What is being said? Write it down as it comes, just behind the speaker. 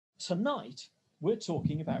Tonight, we're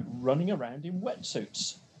talking about running around in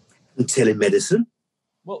wetsuits. And telemedicine.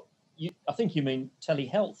 Well, I think you mean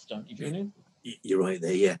telehealth, don't you, Julian? You're right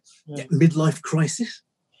there, yeah. Midlife crisis?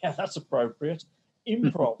 Yeah, that's appropriate.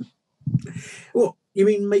 Improv. What, you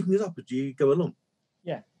mean making it up as you go along?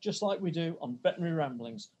 Yeah, just like we do on Veterinary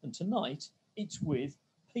Ramblings. And tonight, it's with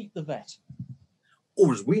Pete the Vet.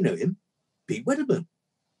 Or as we know him, Pete Wedderburn.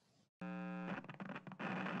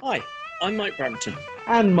 Hi, I'm Mike Brampton.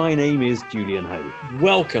 And my name is Julian Howe.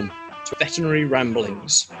 Welcome to Veterinary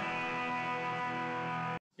Ramblings.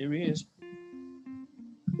 Here he is.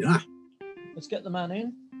 Yeah. Let's get the man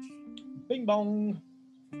in. Bing bong.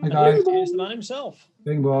 Hi guys. Here's the man himself.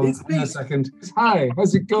 Bing bong. It's Hang on a Pete. second. Hi,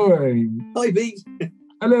 how's it going? Hi, Pete.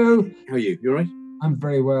 Hello. How are you? You all right? I'm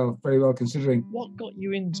very well considering. What got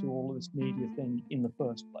you into all of this media thing in the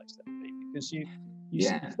first place, then, Pete? Because you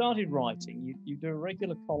started writing. You do a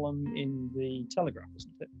regular column in the Telegraph,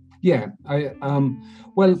 isn't it? Yeah,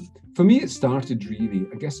 well, for me it started really,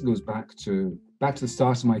 I guess it goes back to the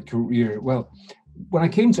start of my career. Well, when I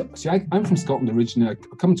came to, I'm from Scotland originally.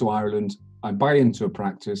 I come to Ireland, I buy into a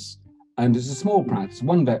practice, and it's a small practice,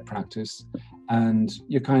 one vet practice, and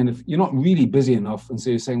you're not really busy enough, and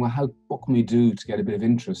so you're saying, well, what can we do to get a bit of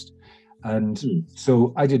interest? And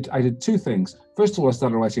so I did two things. First of all, I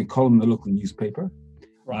started writing a column in the local newspaper.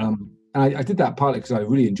 Right. And I did that partly because I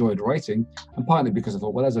really enjoyed writing, and partly because I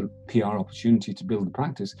thought, well, there's a PR opportunity to build the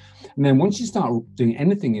practice. And then once you start doing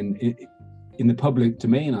anything in the public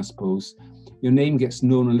domain, I suppose, your name gets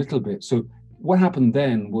known a little bit. So what happened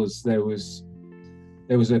then was there was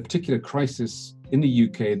a particular crisis in the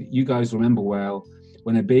UK that you guys remember well,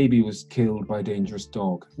 when a baby was killed by a dangerous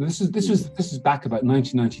dog. This is back about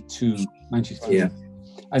 1992, 93. Yeah.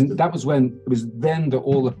 And that was then that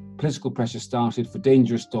all the political pressure started for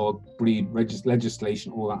dangerous dog breed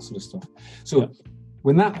legislation, all that sort of stuff. So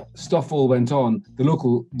when that stuff all went on, the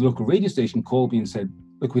local radio station called me and said,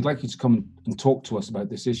 look, we'd like you to come and talk to us about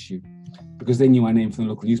this issue, because they knew my name from the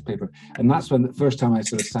local newspaper. And that's when the first time I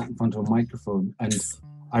sort of sat in front of a microphone. And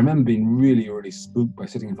I remember being really, really spooked by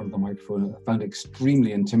sitting in front of the microphone. I found it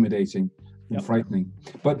extremely intimidating and frightening.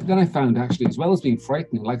 But then I found actually, as well as being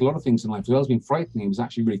frightening, like a lot of things in life, as well as being frightening, it was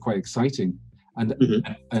actually really quite exciting and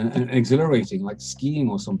exhilarating, like skiing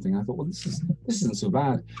or something. I thought, well, this isn't so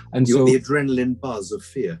bad. And you so got the adrenaline buzz of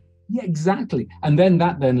fear. Yeah, exactly. And then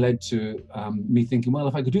that led to me thinking, well,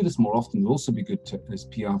 if I could do this more often, it would also be good as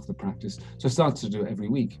PR for the practice. So I started to do it every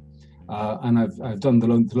week. And I've done the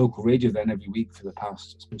local radio then every week for the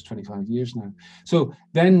past, I suppose, 25 years now. So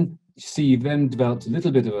then, you've then developed a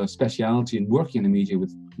little bit of a speciality in working in the media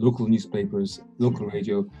with local newspapers, local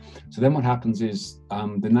radio. So then what happens is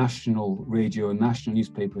the national radio and national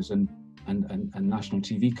newspapers and national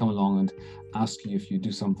TV come along and ask you if you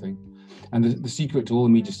do something. And the secret to all the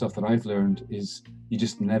media stuff that I've learned is you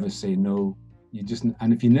just never say no.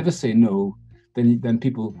 And if you never say no, then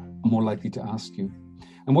people are more likely to ask you.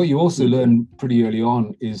 And what you also learn pretty early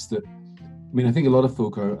on is that, I think a lot of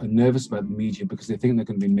folk are nervous about the media because they think they're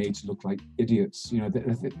going to be made to look like idiots. They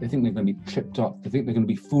think they're going to be tripped up. They think they're going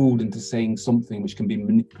to be fooled into saying something which can be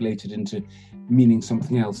manipulated into meaning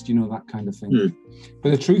something else, that kind of thing.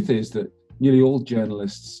 But the truth is that nearly all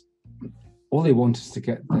journalists, all they want is to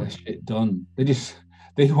get their shit done.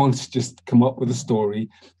 They want to just come up with a story,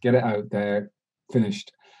 get it out there,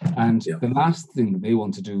 finished. And the last thing that they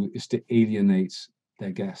want to do is to alienate their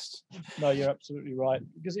guests. No, you're absolutely right,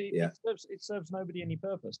 because it serves nobody any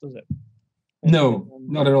purpose, does it? No,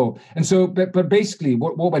 not at all. And so, but basically,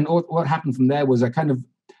 what happened from there was I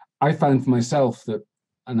found for myself that,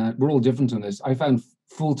 and we're all different on this. I found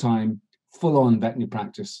full-time, full-on veterinary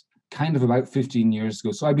practice kind of about 15 years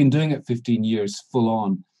ago. So I've been doing it 15 years full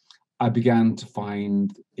on. I began to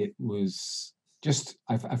find it was just,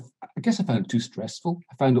 I guess I found it too stressful.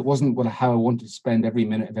 I found it wasn't how I wanted to spend every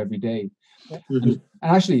minute of every day. Yeah. And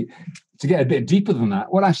actually, to get a bit deeper than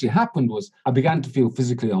that, what actually happened was I began to feel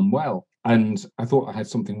physically unwell. And I thought I had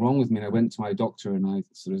something wrong with me. And I went to my doctor and I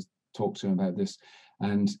sort of talked to him about this.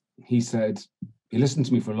 And he listened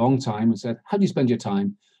to me for a long time and said, how do you spend your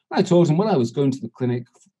time? And I told him, well, I was going to the clinic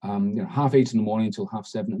 8:30 in the morning until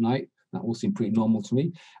 7:30 at night. That all seemed pretty normal to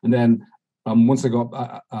me. And then once I got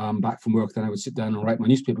back from work, then I would sit down and write my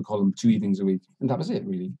newspaper column 2 evenings a week. And that was it,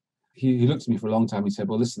 really. He looked at me for a long time. He said,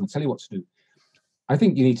 well, listen, I'll tell you what to do. I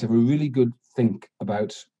think you need to have a really good think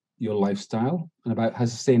about your lifestyle and about how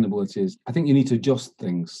sustainable it is. I think you need to adjust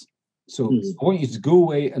things. So I want you to go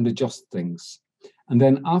away and adjust things. And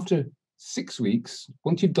then after 6 weeks,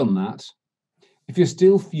 once you've done that, if you're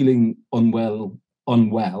still feeling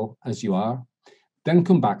unwell as you are, then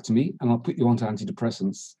come back to me and I'll put you onto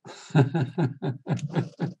antidepressants.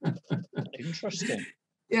 Interesting.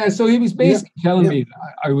 Yeah, so he was basically telling me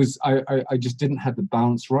that I just didn't have the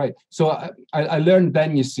balance right. So I learned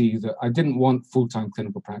then, you see, that I didn't want full-time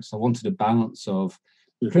clinical practice. I wanted a balance of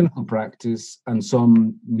clinical practice and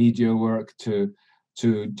some media work to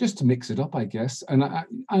just to mix it up, I guess. And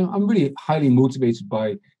I'm really highly motivated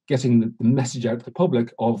by getting the message out to the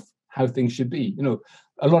public of how things should be. You know,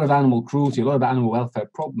 a lot of animal cruelty, a lot of animal welfare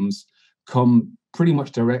problems come pretty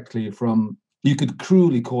much directly from, you could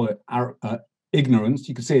cruelly call it ignorance.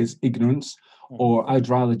 You could say it's ignorance, or I'd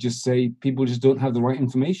rather just say people just don't have the right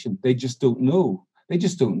information. They just don't know. They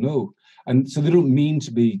just don't know. And so they don't mean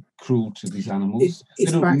to be cruel to these animals.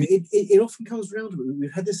 It often comes around.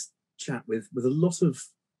 We've had this chat with a lot of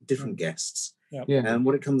different guests. And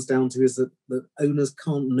what it comes down to is that owners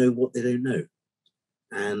can't know what they don't know.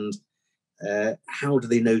 And how do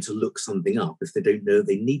they know to look something up if they don't know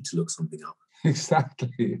they need to look something up?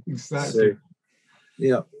 Exactly. So,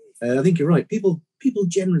 yeah, I think you're right. People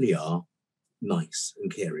generally are nice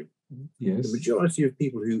and caring. Yes. The majority of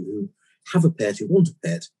people who have a pet, who want a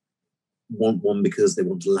pet, want one because they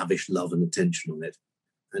want to lavish love and attention on it.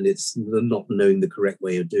 And it's not knowing the correct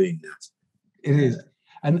way of doing that. It is.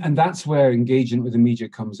 And that's where engagement with the media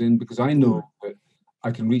comes in, because I know that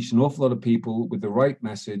I can reach an awful lot of people with the right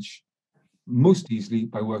message most easily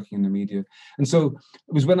by working in the media. And so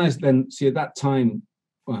it was when I then, see, at that time,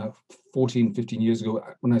 14, 15 years ago,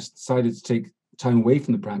 when I decided to take time away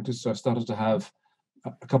from the practice, so I started to have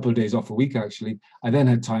a couple of days off a week, actually. I then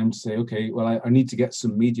had time to say, okay, well, I need to get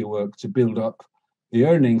some media work to build up the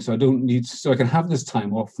earnings, so I can have this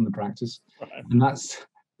time off from the practice. Right. And that's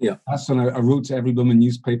when I wrote to every blooming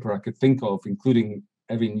newspaper I could think of, including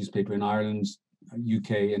every newspaper in Ireland,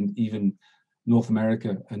 UK, and even North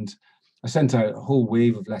America. And I sent out a whole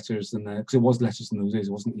wave of letters, and because it was letters in those days,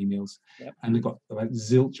 it wasn't emails. And I got about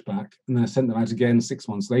zilch back, and then I sent them out again 6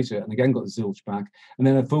 months later, and again got zilch back. And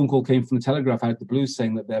then a phone call came from the Telegraph out of the blue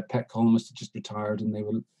saying that their pet columnist had just retired, and they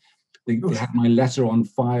had my letter on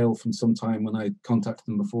file from some time when I contacted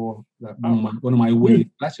them before, that one of my wave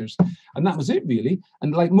letters. And that was it, really.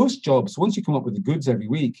 And like most jobs, once you come up with the goods every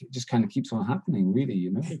week, it just kind of keeps on happening, really,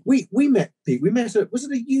 you know. We met, Pete. We met at, was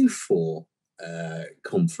it a U4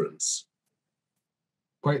 conference?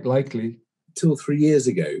 Quite likely. 2 or 3 years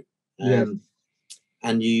ago. Yeah.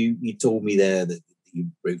 And you told me there that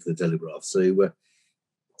you wrote for the Telegraph. So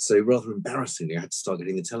rather embarrassingly, I had to start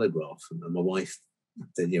getting the Telegraph. And my wife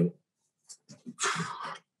said, you know,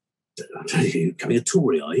 you're coming a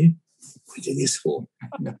Tory, are you? What are you doing this for?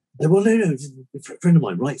 No. Well, no, a friend of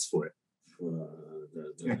mine writes for it.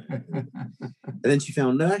 And then she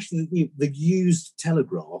found, no, actually, the used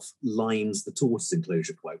Telegraph lines the tortoise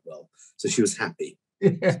enclosure quite well. So she was happy. I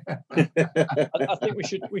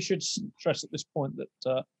think we should stress at this point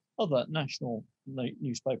that other national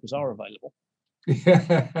newspapers are available.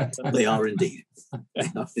 They are indeed. They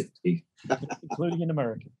are indeed. Including in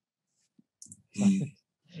America.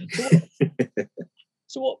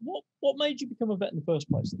 So what made you become a vet in the first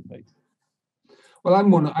place, then, Pete? Well, I'm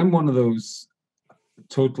one of those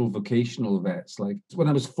total vocational vets. Like when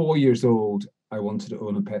I was 4 years old, I wanted to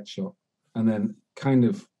own a pet shop, and then kind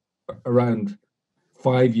of around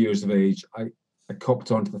 5 years of age, I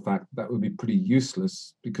copped onto the fact that would be pretty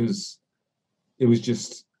useless, because it was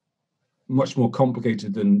just much more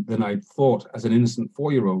complicated than I thought as an innocent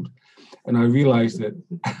 4-year-old. And I realized that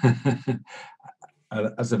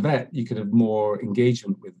as a vet, you could have more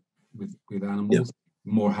engagement with animals,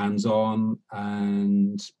 more hands-on,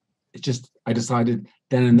 and I decided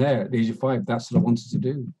then and there at the age of 5, that's what I wanted to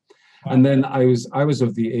do. Wow. And then I was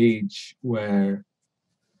of the age where,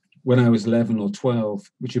 when I was 11 or 12,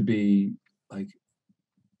 which would be like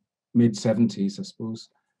mid-70s, I suppose,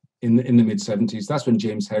 in the mid-70s, that's when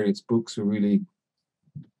James Herriot's books were really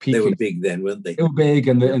peaking. They were big then, weren't they? They were big,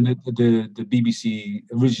 and the BBC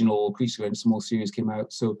original Creature and Small series came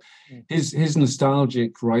out. So his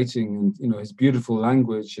nostalgic writing, and his beautiful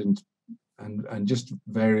language and just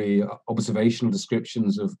very observational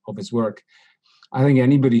descriptions of his work, I think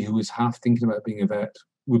anybody who is half thinking about being a vet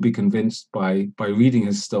would be convinced by reading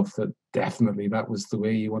his stuff that definitely that was the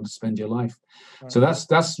way you want to spend your life. Right. So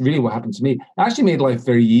that's really what happened to me. It actually made life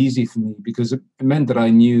very easy for me, because it meant that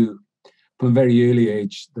I knew from a very early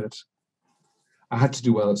age that I had to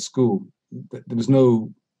do well at school. There was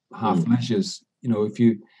no half measures.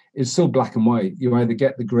 It's so black and white. You either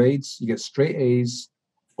get the grades, you get straight A's,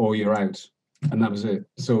 or you're out, and that was it.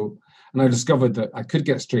 So. And I discovered that I could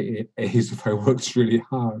get straight A's if I worked really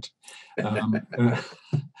hard. It's a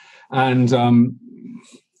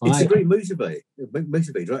great motivator.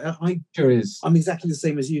 I sure is. I'm exactly the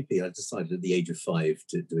same as you, Pete. I decided at the age of 5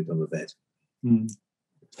 to become a vet.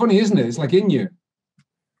 It's funny, isn't it? It's like in you.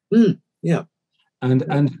 Yeah. But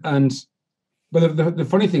the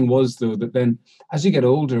funny thing was, though, that then as you get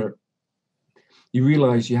older, you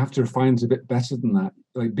realize you have to refine it a bit better than that.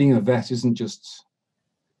 Like being a vet isn't just,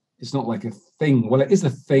 it's not like a thing. Well, it is a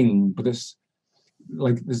thing, but it's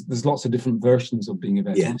like there's lots of different versions of being a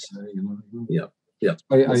vet. Yeah. Yeah.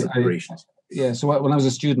 Yeah. So when I was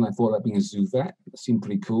a student, I thought about being a zoo vet. It seemed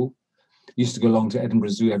pretty cool. I used to go along to Edinburgh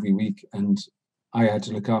Zoo every week, and I had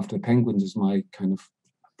to look after the penguins as my kind of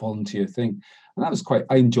volunteer thing. And that was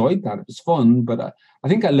I enjoyed that. It was fun, but I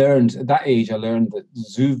think at that age, I learned that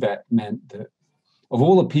zoo vet meant that of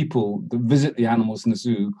all the people that visit the animals in the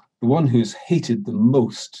zoo, the one who's hated the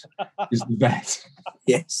most is the vet.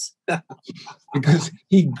 Yes. Because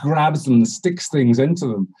he grabs them and sticks things into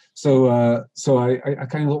them. So I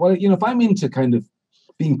kind of thought, well, if I'm into kind of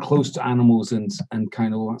being close to animals and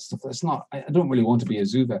kind of all that stuff, I don't really want to be a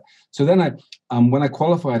zoo vet. So then when I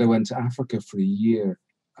qualified, I went to Africa for a year.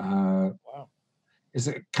 Wow. It's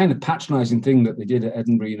a kind of patronizing thing that they did at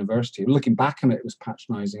Edinburgh University. Looking back on it, it was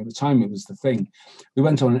patronizing. At the time, it was the thing. We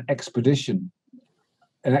went on an expedition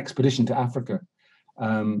to Africa.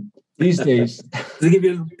 These days, they give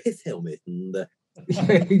you a little pith helmet and.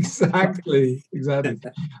 Yeah, exactly.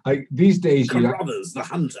 Like these days, Brothers, the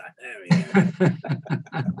hunter. There we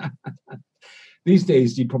go. These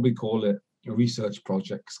days, you'd probably call it a research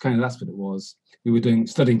project. Kind of that's what it was. We were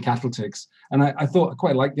studying cattle ticks, and I thought I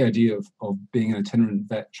quite liked the idea of being an itinerant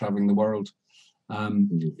vet traveling the world.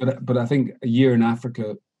 But I think a year in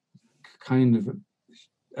Africa, kind of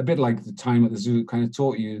a bit like the time at the zoo, kind of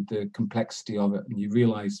taught you the complexity of it, and you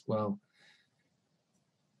realize, well,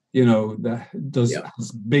 that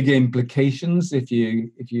has big implications if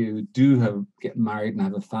you do get married and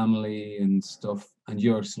have a family and stuff, and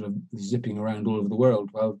you're sort of zipping around all over the world.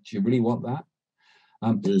 Well, do you really want that?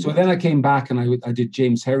 So then I came back and I did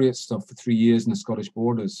James Herriot stuff for 3 years in the Scottish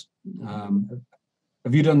Borders.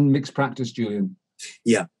 Have you done mixed practice, Julian?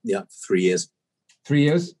 Yeah, 3 years. 3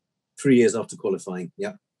 years? 3 years after qualifying.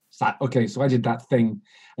 Yeah. Okay, so I did that thing,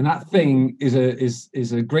 and that thing is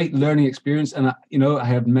a great learning experience, and I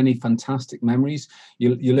have many fantastic memories.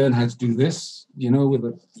 You learn how to do this, with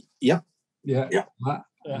it. Yeah.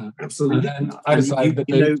 Absolutely. And I decided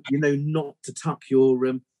you know not to tuck your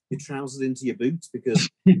trousers into your boots because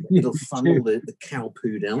it'll funnel the cow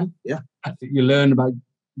poo down. Yeah. You learn about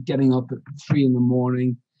getting up at 3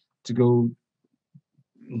 a.m. to go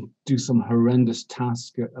do some horrendous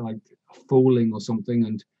task like foaling or something,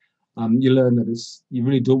 and you learn that you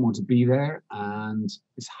really don't want to be there, and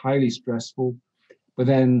it's highly stressful. But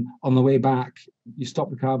then on the way back, you stop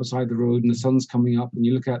the car beside the road and the sun's coming up and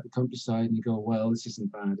you look at the countryside and you go, well, this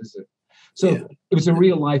isn't bad, is it? So It was a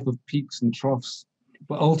real life of peaks and troughs.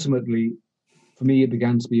 But ultimately, for me, it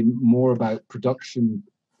began to be more about production,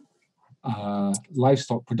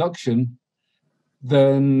 livestock production,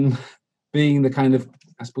 than being the kind of,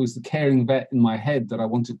 I suppose, the caring vet in my head that I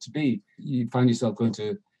wanted to be. You find yourself going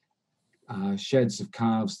to sheds of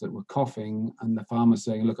calves that were coughing, and the farmer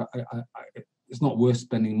saying, look, it's not worth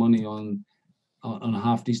spending money on a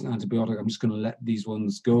half decent antibiotic. I'm just going to let these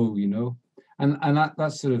ones go, and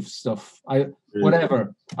that sort of stuff.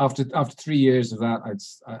 Whatever. After 3 years of that,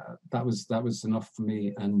 that was enough for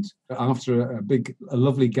me. And after a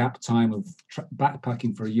lovely gap time of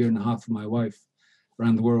backpacking for a year and a half with my wife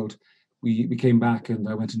around the world, we came back and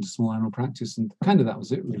I went into small animal practice, and kind of that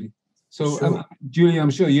was it, really. So, sure. Julie, I'm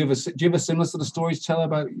sure do you have a similar sort of story to tell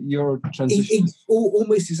about your transition? It's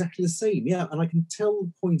almost exactly the same, yeah. And I can tell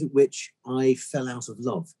the point at which I fell out of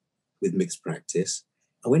love with mixed practice.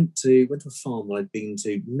 I went to a farm that I'd been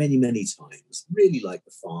to many, many times. Really liked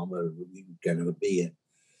the farmer. We would go and have a beer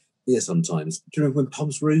sometimes. Do you remember when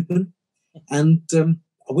pubs were open? And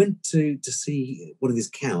I went to see one of his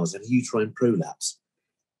cows had a uterine prolapse.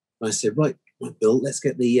 And I said, right, Bill, let's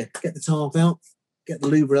get the tarp out, get the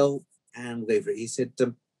Lubrel, and we'll go for it. He said,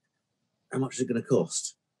 how much is it going to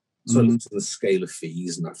cost? So I looked at the scale of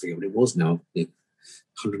fees, and I forget what it was now,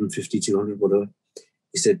 150, 200, whatever.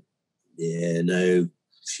 He said, yeah, no,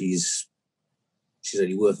 she's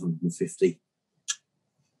only worth 150.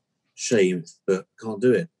 Shame, but can't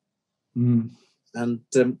do it. And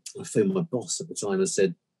I phoned my boss at the time and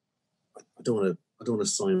said, I don't want to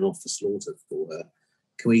sign off for slaughter for her.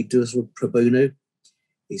 Can we do a sort of pro bono?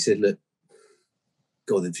 He said, look,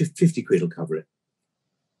 go on then, 50 quid will cover it.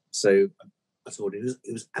 So I thought it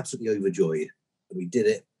was absolutely overjoyed. And we did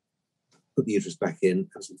it, put the uterus back in,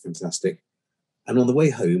 absolutely fantastic. And on the way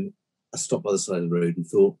home, I stopped by the side of the road and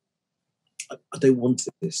thought, I don't want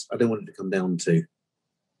this. I don't want it to come down to,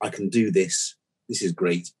 I can do this. This is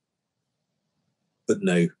great. But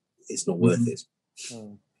no, it's not worth it.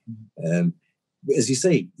 Oh. As you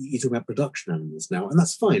say, you talk about production animals now, and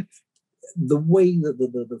that's fine. The way that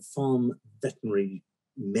the farm veterinary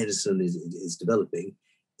medicine is developing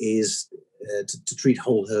is to treat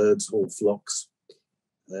whole herds, whole flocks,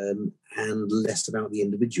 and less about the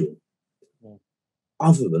individual,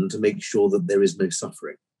 other than to make sure that there is no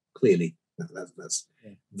suffering. Clearly, that's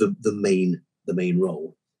the main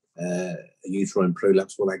role. Uterine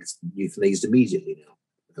prolapse, well, that's euthanized immediately now,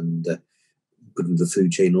 and put into the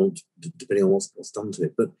food chain, or depending on what's done to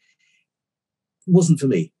it. But it wasn't for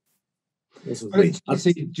me.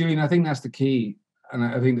 See, Julian, I think that's the key, and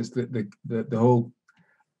I think that's the whole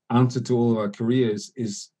answer to all of our careers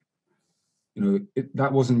is,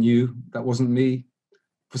 that wasn't you, that wasn't me.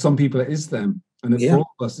 For some people, it is them, and for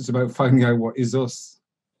all of us, it's about finding out what is us.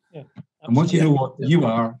 Yeah, and once you know what you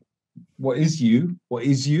are, what is you,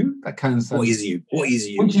 that kind of sounds. What is you? What is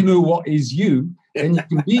you? Once you know what is you, then you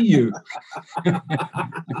can be you.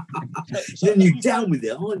 Then you're down with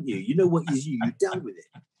it, aren't you? You know what is you. You're down with it.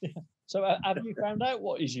 Yeah. So have you found out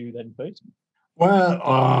what is you then, Pete?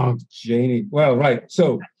 Well, Janie. Well, right.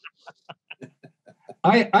 So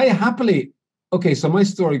I happily. Okay, so my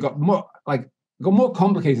story got more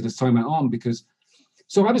complicated as time went on, because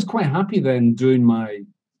so I was quite happy then doing my,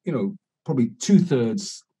 probably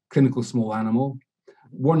 2/3 clinical small animal,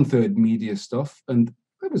 1/3 media stuff, and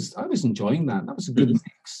I was enjoying that. That was a good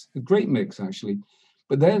mix, a great mix actually.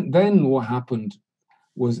 But then what happened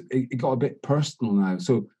was it got a bit personal now.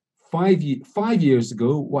 So 5 years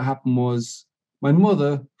ago, what happened was my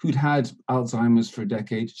mother, who'd had Alzheimer's for a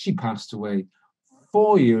decade, she passed away.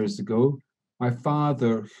 4 years ago, my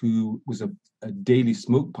father, who was a daily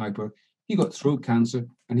smoke piper, he got throat cancer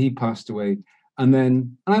and he passed away. And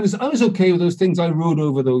I was okay with those things. I rode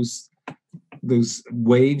over those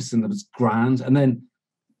waves, and it was grand. And then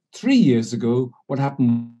 3 years ago, what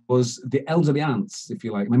happened was the elderly aunts, if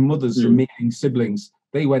you like, my mother's remaining siblings,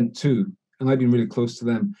 they went too, and I've been really close to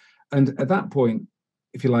them. And at that point,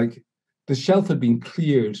 if you like, the shelf had been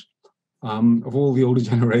cleared of all the older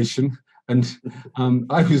generation, and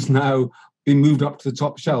I was now being moved up to the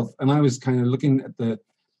top shelf, and I was kind of looking at the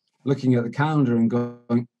calendar and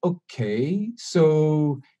going, okay,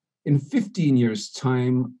 so in 15 years'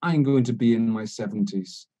 time, I'm going to be in my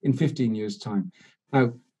 70s. In 15 years' time.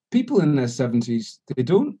 Now, people in their 70s, they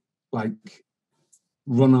don't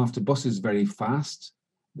run after buses very fast.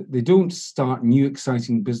 They don't start new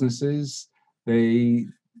exciting businesses. They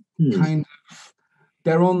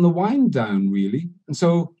they're on the wind down, really. And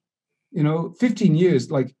so, 15 years,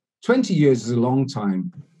 20 years is a long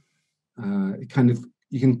time.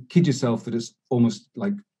 You can kid yourself that it's almost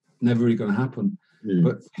never really going to happen.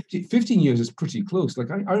 But 15 years is pretty close. I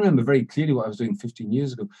remember very clearly what I was doing 15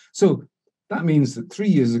 years ago. So that means that 3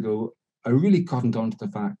 years ago, I really cottoned on to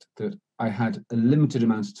the fact that I had a limited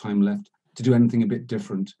amount of time left to do anything a bit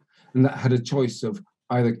different. And that I had a choice of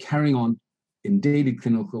either carrying on in daily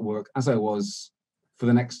clinical work as I was for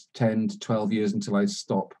the next 10 to 12 years until I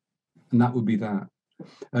stop. And that would be that.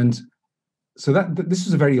 And so this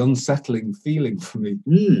was a very unsettling feeling for me.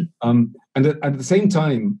 And at the same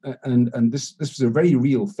time, and this was a very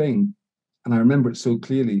real thing, and I remember it so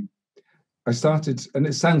clearly, I started, and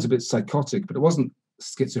it sounds a bit psychotic, but it wasn't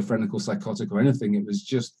schizophrenic or psychotic or anything. It was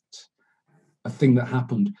just a thing that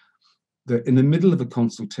happened. That in the middle of a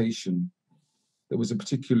consultation, there was a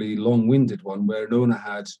particularly long-winded one where an owner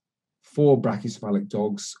had 4 brachycephalic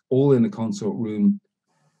dogs all in a consult room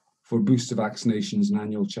for booster vaccinations and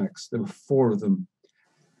annual checks. There were 4 of them,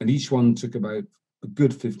 and each one took about a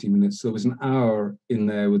good 50 minutes. So there was an hour in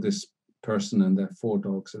there with this person and their 4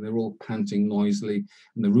 dogs, and they were all panting noisily,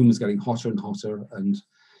 and the room was getting hotter and hotter, and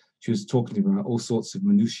she was talking to me about all sorts of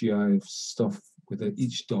minutiae of stuff with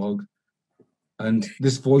each dog. And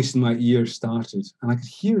this voice in my ear started, and I could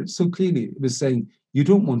hear it so clearly. It was saying, "You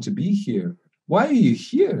don't want to be here. Why are you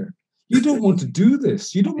here? You don't want to do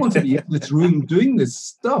this. You don't want to be in this room doing this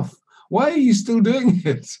stuff. Why are you still doing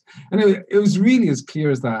it?" And it was really as clear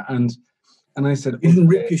as that. And I said, "You didn't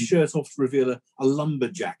rip your shirt off to reveal a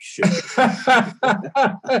lumberjack shirt."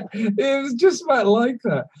 It was just about like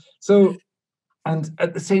that. So, and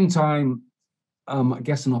at the same time, I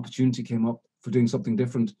guess an opportunity came up for doing something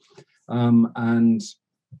different. And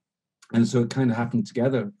so it kind of happened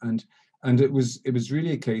together. And it was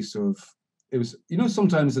really a case of, it was,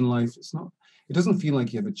 sometimes in life, it doesn't feel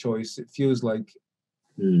like you have a choice. It feels like,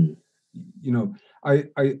 I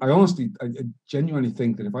honestly, I genuinely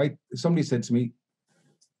think that if somebody said to me,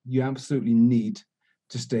 "You absolutely need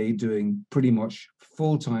to stay doing pretty much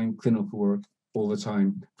full-time clinical work all the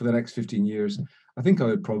time for the next 15 years, I think I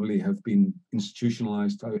would probably have been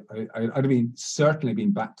institutionalized. I'd have certainly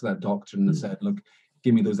been back to that doctor and said, look,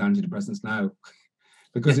 give me those antidepressants now.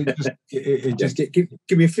 Because it just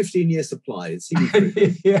give me a 15-year supply.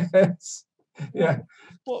 Yes. Yeah.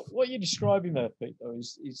 What you're describing there, Pete, though,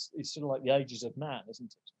 is sort of like the ages of man,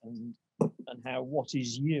 isn't it? And how what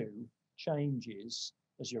is you changes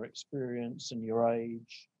as your experience and your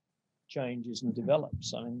age changes and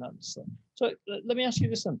develops. I mean, that's so. Let me ask you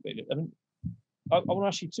this then, Pete. I mean, I want to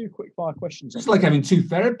ask you two quick fire questions. It's like having two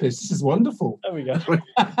therapists. This is wonderful. There we go.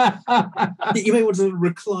 You may want to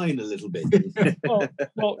recline a little bit.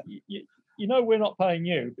 well, you know we're not paying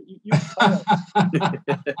you, but you pay us.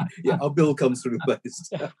 Yeah, our bill comes through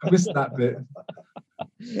post. I missed that bit.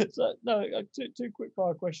 So no, two quick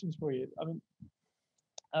fire questions for you. I mean,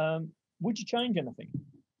 would you change anything?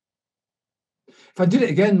 If I did it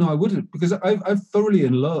again, no, I wouldn't, because I've thoroughly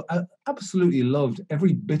absolutely loved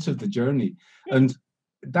every bit of the journey. Yeah. And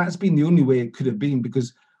that's been the only way it could have been,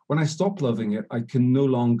 because when I stopped loving it, I can no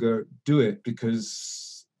longer do it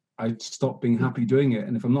because I stopped being happy doing it.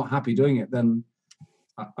 And if I'm not happy doing it, then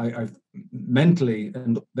I've mentally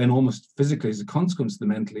and then almost physically, as a consequence of the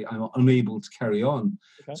mentally, I'm unable to carry on.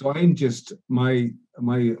 Okay. So I'm just, my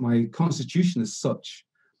constitution is such,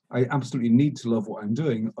 I absolutely need to love what I'm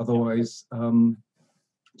doing, otherwise,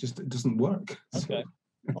 just it doesn't work. Okay.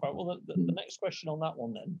 All right. Well, the next question on that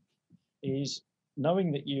one then is,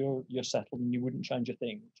 knowing that you're settled and you wouldn't change a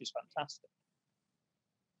thing, which is fantastic.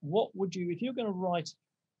 What would you, if you're going to write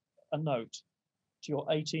a note to your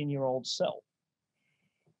 18-year-old self,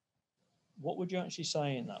 what would you actually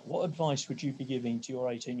say in that? What advice would you be giving to your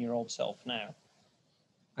 18-year-old self now?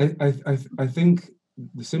 I think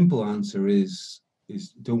the simple answer is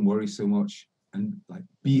don't worry so much, and like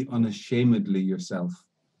be unashamedly yourself.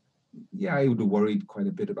 Yeah, I would have worried quite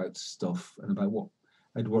a bit about stuff and about what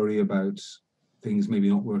I'd worry about, things maybe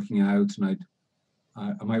not working out, and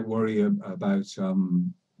I might worry about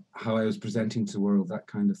how I was presenting to the world, that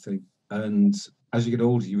kind of thing. And as you get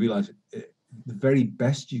older, you realize the very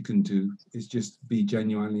best you can do is just be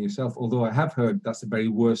genuinely yourself. Although I have heard that's the very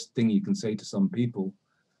worst thing you can say to some people.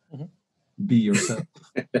 Mm-hmm. Be yourself.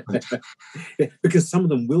 Because some of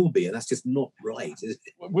them will be, and that's just not right, is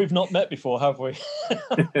it? We've not met before, have we?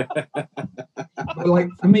 Like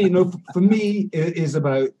for me, for me it is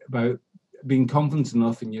about being confident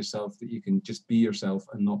enough in yourself that you can just be yourself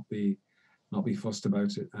and not be fussed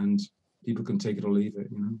about it, and people can take it or leave it,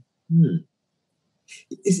 you know.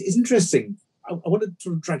 It's interesting. I want to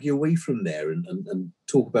sort of drag you away from there and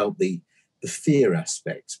talk about the fear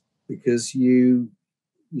aspect, because you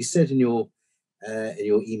said in your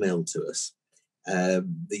email to us that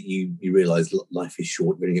you realise life is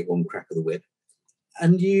short, you're going to get one crack of the whip,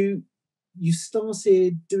 and you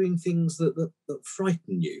started doing things that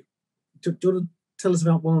frighten you. Do you want to tell us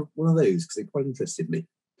about one of those, because it quite interested me?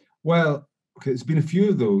 Well, okay, there's been a few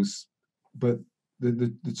of those, but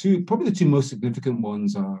the two most significant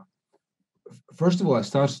ones are, first of all, I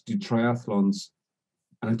started to do triathlons,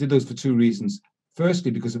 and I did those for two reasons.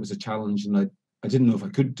 Firstly, because it was a challenge, and I didn't know if I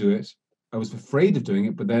could do it. I was afraid of doing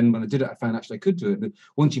it, but then when I did it, I found actually I could do it. And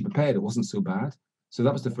once you prepared, it wasn't so bad. So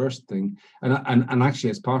that was the first thing. And actually,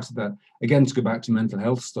 as part of that, again, to go back to mental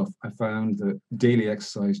health stuff, I found that daily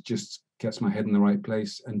exercise just gets my head in the right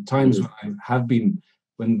place. And times when I have been,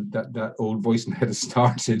 when that old voice in the head has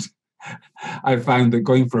started, I found that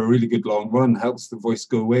going for a really good long run helps the voice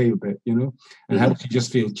go away a bit, you know, and helps you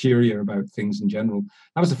just feel cheerier about things in general.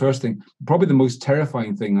 That was the first thing. Probably the most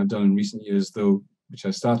terrifying thing I've done in recent years, though, which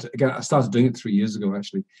I started doing it 3 years ago,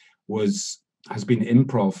 actually, has been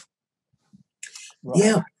improv.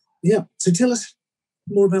 Right. Yeah. So tell us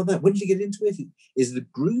more about that. When did you get into it? Is it a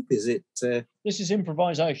group? Is it? This is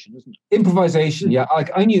improvisation, isn't it? Improvisation, yeah.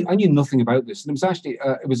 Like I knew nothing about this, and it was actually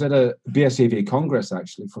it was at a BSAVA Congress,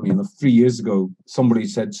 actually. Funny enough, 3 years ago, somebody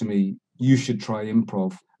said to me, "You should try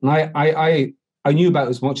improv," and I knew about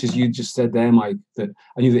as much as you just said there, Mike. That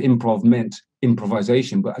I knew that improv meant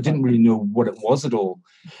improvisation, but I didn't really know what it was at all.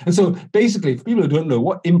 And so, basically, for people who don't know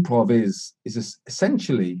what improv is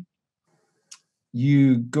essentially,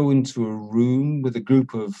 you go into a room with a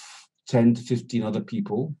group of 10 to 15 other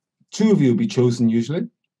people. 2 of you will be chosen usually,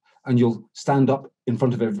 and you'll stand up in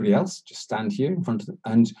front of everybody else. Just stand here in front of them,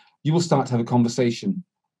 and you will start to have a conversation.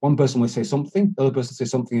 One person will say something, the other person will say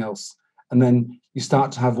something else, and then you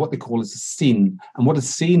start to have what they call as a scene. And what a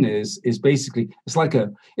scene is basically, it's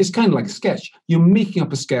kind of like a sketch. You're making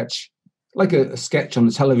up a sketch, like a sketch on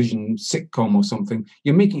a television sitcom or something.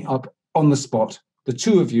 You're making it up on the spot. The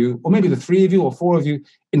 2 of you, or maybe the 3 of you or 4 of you,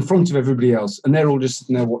 in front of everybody else, and they're all just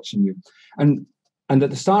sitting there watching you. And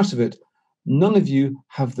at the start of it, none of you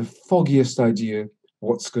have the foggiest idea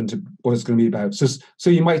what it's going to be about. So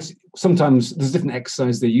you might, sometimes there's different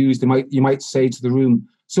exercise they use. You might say to the room,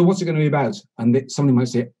 so what's it going to be about? And somebody might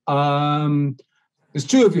say, there's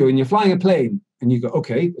two of you and you're flying a plane. And you go,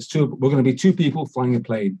 okay, we're going to be two people flying a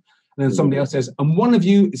plane. And then somebody else says, and one of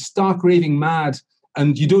you is stark raving mad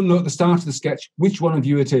and you don't know at the start of the sketch which one of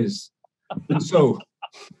you it is. And so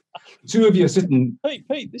two of you are sitting.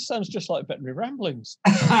 Pete, this sounds just like Veterinary Ramblings.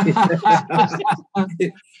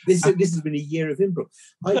 This has been a year of improv.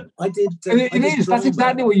 I did. It is. That's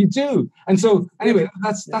exactly what you do. And so, anyway,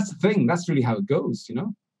 that's the thing. That's really how it goes. You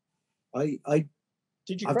know. I've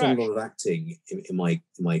done a lot of acting in my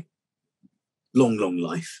long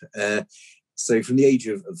life. So from the age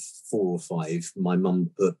of 4 or 5, my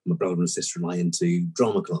mum put my brother and sister and I into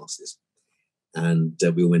drama classes, and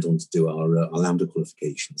we went on to do our Lambda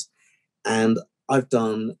qualifications. And I've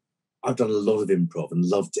done a lot of improv and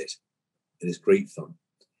loved it. It is great fun.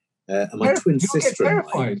 And my twin sister and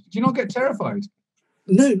I. Do you not get terrified?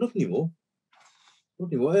 No, not anymore.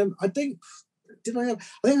 Not anymore. I think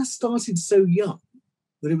I started so young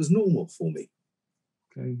that it was normal for me.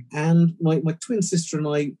 Okay. And my twin sister and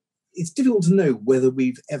I, it's difficult to know whether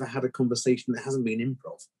we've ever had a conversation that hasn't been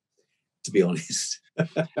improv, to be honest.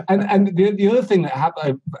 and the other thing that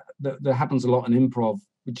happens a lot in improv,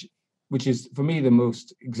 which is for me the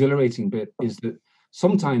most exhilarating bit, is that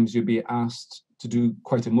sometimes you'll be asked to do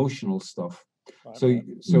quite emotional stuff. Right.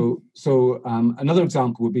 So another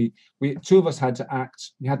example would be two of us had to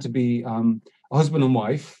act. We had to be a husband and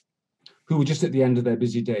wife who were just at the end of their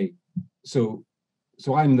busy day. So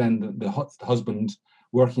I'm then the husband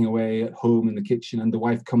working away at home in the kitchen, and the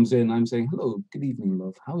wife comes in. I'm saying, hello, good evening,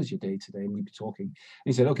 love. How was your day today? And we'd be talking. And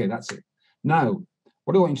he said, okay, that's it. Now,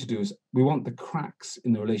 what I want you to do is we want the cracks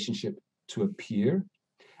in the relationship to appear.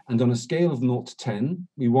 And on a scale of 0 to 10,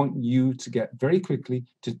 we want you to get very quickly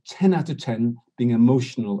to 10 out of 10 being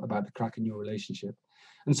emotional about the crack in your relationship.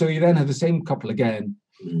 And so you then have the same couple again.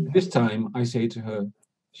 This time I say to her,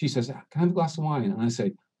 she says, can I have a glass of wine? And I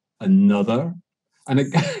say, another? And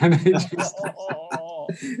it just,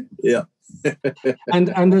 yeah.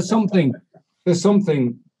 and there's something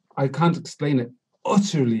I can't explain it,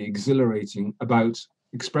 utterly exhilarating about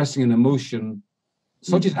expressing an emotion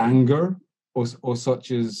such as anger or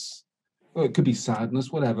such as, well, it could be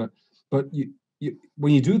sadness, whatever. But you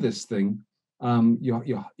when you do this thing,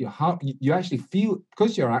 your heart, you actually feel,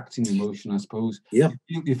 because you're acting emotion, I suppose. Yeah.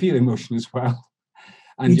 You feel emotion as well.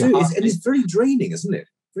 And you do, and it's very draining, isn't it?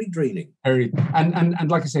 Very draining. Very. And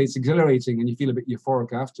like I say, it's exhilarating and you feel a bit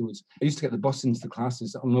euphoric afterwards. I used to get the bus into the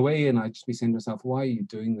classes. On the way in, I'd just be saying to myself, why are you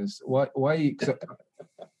doing this? Why are you?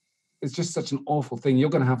 It's just such an awful thing. You're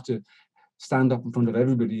going to have to stand up in front of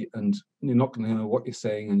everybody and you're not going to know what you're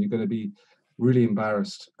saying and you're going to be really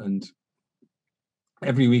embarrassed. And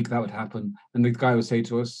every week that would happen. And the guy would say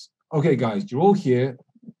to us, okay, guys, you're all here.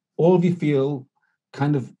 All of you feel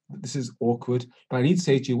kind of, this is awkward, but I need to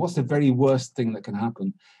say to you, what's the very worst thing that can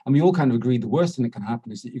happen? And we all kind of agreed the worst thing that can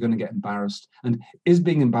happen is that you're going to get embarrassed. And is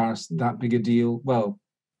being embarrassed that big a deal? Well,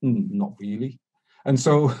 not really. And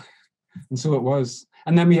so it was.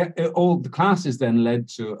 And then all the classes then led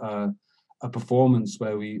to a performance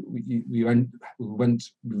where we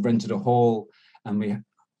rented a hall and we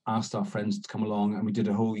asked our friends to come along and we did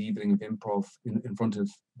a whole evening of improv in front of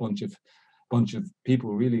a bunch of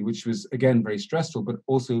people, really, which was again very stressful but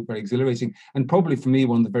also very exhilarating. And probably for me,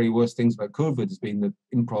 one of the very worst things about COVID has been that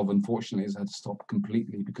improv, unfortunately, has had to stop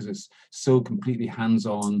completely because it's so completely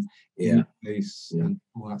hands-on, in place, and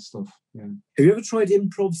all that stuff. Yeah. Have you ever tried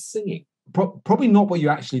improv singing? Probably not what you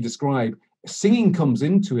actually describe. Singing comes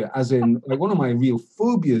into it, as in, like, one of my real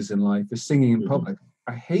phobias in life is singing in public.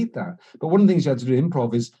 I hate that. But one of the things you have to do in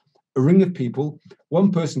improv is a ring of people,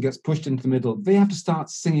 one person gets pushed into the middle, they have to start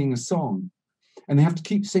singing a song. And they have to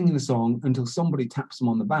keep singing the song until somebody taps them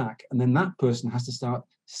on the back. And then that person has to start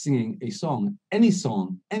singing a song, any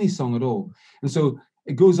song at all. And so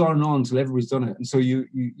it goes on and on until everybody's done it. And so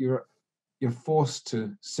you're forced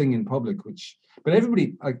to sing in public, but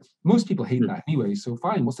everybody, like, most people hate that anyway. So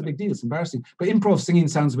fine, what's the big deal? It's embarrassing. But improv singing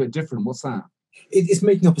sounds a bit different. What's that? It's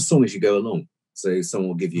making up a song as you go along. So someone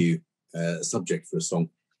will give you a subject for a song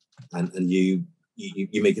and you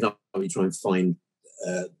make it up. You try and find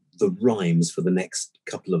the rhymes for the next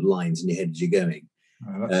couple of lines in your head as you're going.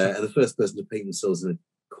 And the first person to paint themselves in a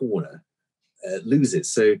corner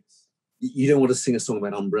loses. So you don't want to sing a song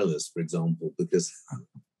about umbrellas, for example, because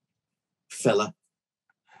fella,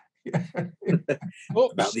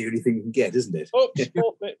 about the only thing you can get, isn't it? Oops,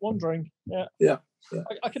 bit wandering. Yeah.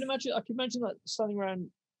 I can imagine that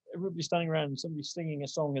everybody standing around, somebody singing a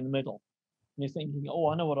song in the middle. you're thinking, oh,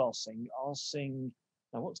 I know what I'll sing. I'll sing,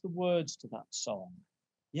 now what's the words to that song?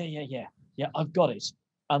 Yeah, I've got it.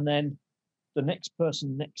 And then the next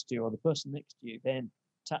person next to you, or the person next to you, then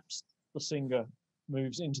taps the singer,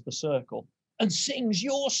 moves into the circle, and sings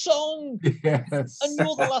your song. Yes. And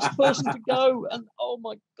you're the last person to go. And oh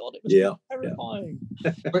my God, it was terrifying.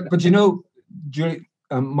 But you know,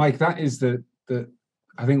 Mike, that is the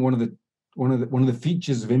I think one of the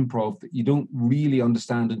features of improv that you don't really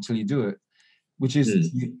understand until you do it, which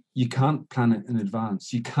is you can't plan it in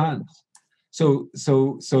advance. You can't. So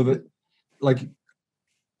that, like,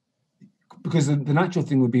 because the natural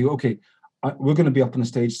thing would be, okay, we're going to be up on a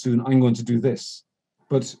stage soon. I'm going to do this,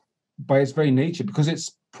 but by its very nature, because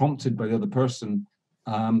it's prompted by the other person,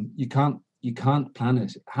 you can't plan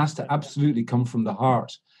it. It has to absolutely come from the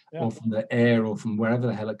heart, or from the air, or from wherever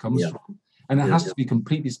the hell it comes from, and it has to be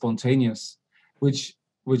completely spontaneous. Which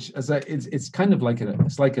it's kind of like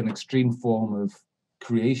it's like an extreme form of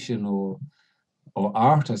creation or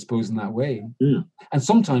art, I suppose, in that way. And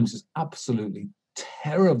sometimes it's absolutely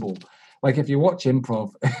terrible. Like if you watch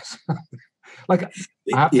improv, like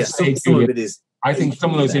I have to say, some of it is. I think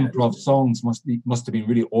some of those improv songs must have been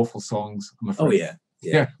really awful songs, I'm afraid. Oh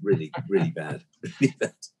yeah, really, really bad. Really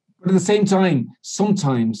bad. But at the same time,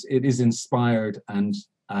 sometimes it is inspired and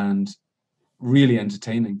really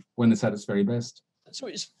entertaining when it's at its very best. So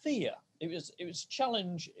it's fear. It was a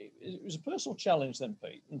challenge. It was a personal challenge then,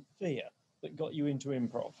 Pete, and fear that got you into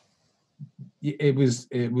improv. It was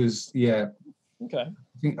yeah. Okay.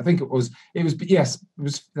 I think it was yes. It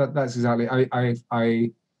was that's exactly. I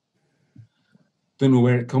don't know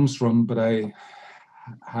where it comes from, but I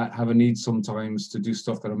have a need sometimes to do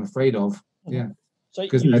stuff that I'm afraid of. Yeah. So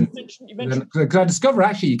you mentioned because I discover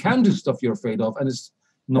actually you can do stuff you're afraid of, and it's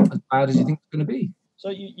not as bad as you think it's going to be. So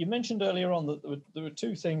you mentioned earlier on that there were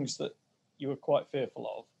two things that you were quite fearful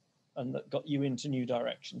of, and that got you into new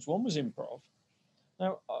directions. One was improv.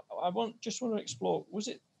 Now I just want to explore. Was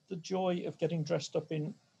it the joy of getting dressed up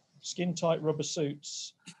in skin-tight rubber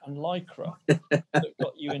suits and lycra that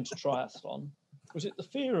got you into triathlon? Was it the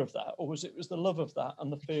fear of that, or was it the love of that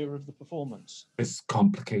and the fear of the performance? It's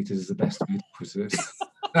complicated is the best way to put it.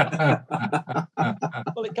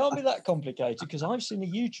 Well, it can't be that complicated, because I've seen a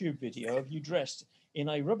YouTube video of you dressed in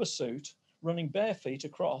a rubber suit running bare feet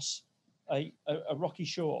across a rocky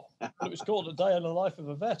shore. It was called A Day in the Life of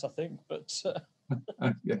a Vet, I think, but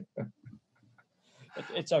Yeah.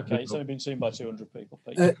 It's okay. It's only been seen by 200 people.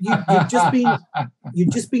 You've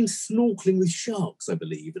just been snorkeling with sharks, I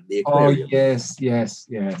believe, at the aquarium. Oh yes.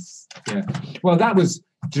 Yeah. Well, that was.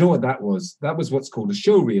 Do you know what that was? That was what's called a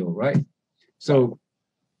show reel, right? So,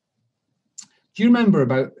 do you remember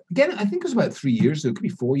again? I think it was about 3 years ago. It could be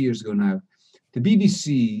 4 years ago now. The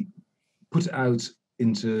BBC put out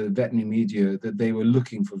into veterinary media that they were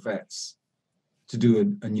looking for vets to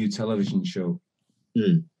do a new television show.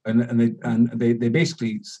 And they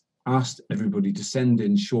basically asked everybody to send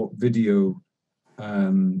in short video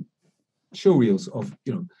show reels of,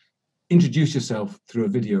 introduce yourself through a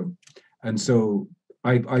video. And so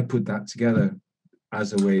I put that together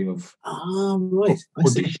as a way of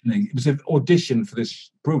auditioning. It was an audition for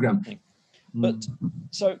this program. But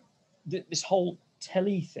so this whole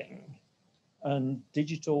telly thing and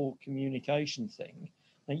digital communication thing,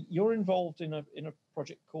 and you're involved in a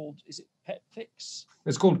project called, is it Pet Fix?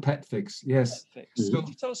 It's called Pet Fix, yes. Pet Fix. Could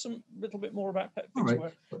you tell us a little bit more about Pet Fix,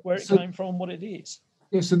 right. where it came from, what it is?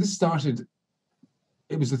 Yeah, so this started,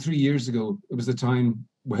 it was 3 years ago. It was the time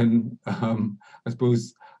when I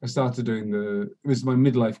suppose I started doing it was my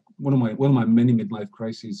midlife, one of my many midlife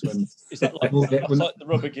crises. When is that like, like the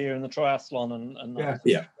rubber gear and the triathlon and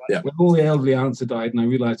yeah. When all the elderly aunts had died, and I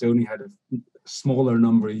realised I only had a smaller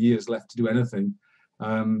number of years left to do anything.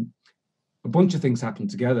 A bunch of things happened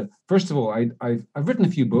together. First of all, I've written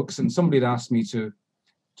a few books, and somebody had asked me to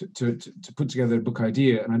put together a book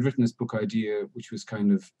idea, and I'd written this book idea, which was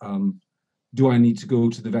kind of, do I need to go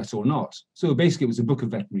to the vet or not? So basically, it was a book of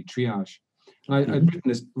veterinary triage, and I'd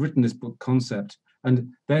written this book concept,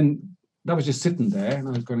 and then that was just sitting there, and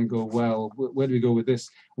I was going to go, well, where do we go with this?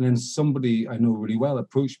 And then somebody I know really well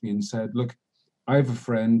approached me and said, look, I have a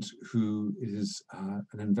friend who is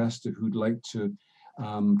an investor who'd like to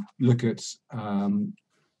look at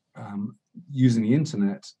using the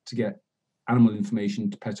internet to get animal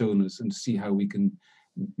information to pet owners and to see how we can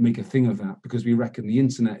make a thing of that, because we reckon the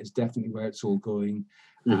internet is definitely where it's all going.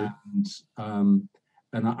 And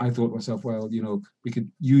I thought to myself, well, we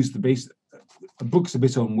could use the base. A book's a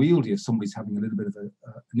bit unwieldy if somebody's having a little bit of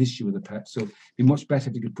an issue with a pet, so it'd be much better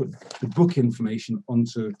if you could put the book information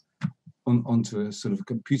onto a sort of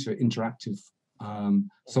computer interactive,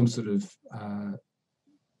 some sort of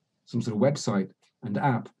some sort of website and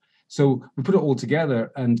app. So we put it all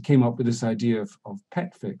together and came up with this idea of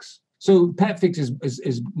PetFix. So PetFix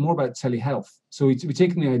is more about telehealth. So we're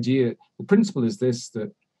taking the idea, the principle is this,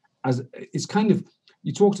 that as it's kind of,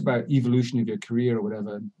 you talked about evolution of your career or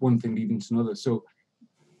whatever, one thing leading to another. So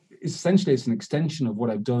essentially it's an extension of what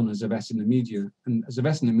I've done as a vet in the media. And as a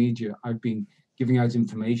vet in the media, I've been giving out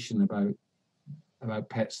information about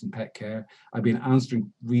pets and pet care. I've been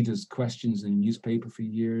answering readers' questions in the newspaper for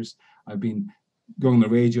years. I've been going on the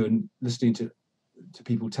radio and listening to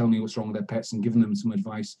people tell me what's wrong with their pets and giving them some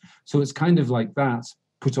advice. So it's kind of like that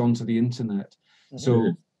put onto the internet.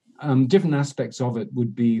 So different aspects of it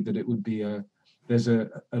would be that it would be there's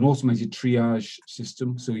an automated triage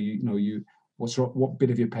system. So what's wrong, what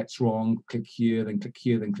bit of your pet's wrong, click here, then click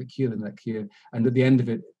here, then click here, then click here. And at the end of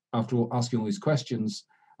it, after asking all these questions,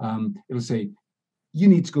 it'll say, you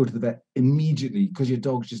need to go to the vet immediately because your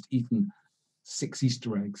dog's just eaten 6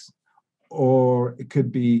 Easter eggs. Or it could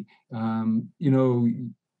be,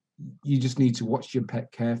 you just need to watch your pet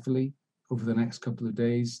carefully over the next couple of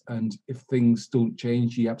days. And if things don't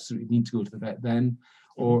change, you absolutely need to go to the vet then,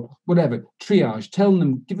 or whatever. Triage,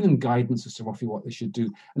 giving them guidance as to roughly what they should do.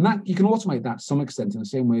 And that you can automate that to some extent in the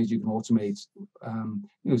same way as you can automate,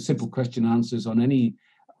 simple question answers on any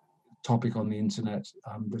topic on the internet.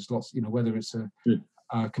 There's lots, whether it's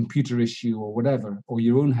a computer issue or whatever, or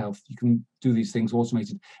your own health, you can do these things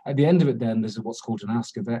automated. At the end of it, then there's what's called an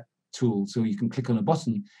Ask a Vet tool. So you can click on a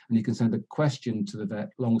button and you can send a question to the vet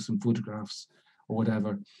along with some photographs or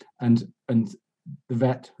whatever. And the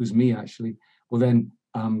vet, who's me actually, will then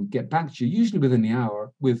get back to you, usually within the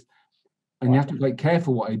hour, and you have to be quite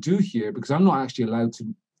careful what I do here, because I'm not actually allowed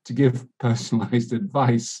to give personalized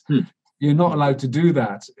advice. You're not allowed to do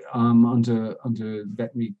that under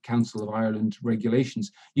Veterinary Council of Ireland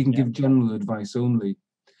regulations. You can give general advice only.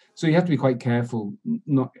 So you have to be quite careful.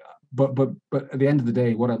 But at the end of the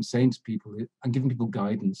day, what I'm saying to people, I'm giving people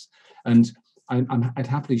guidance, and I'd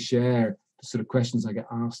happily share the sort of questions I get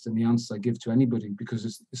asked and the answers I give to anybody,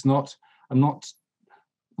 because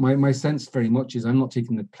my sense very much is I'm not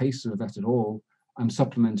taking the place of a vet at all. I'm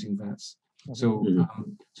supplementing vets. So,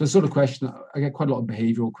 so sort of question, I get quite a lot of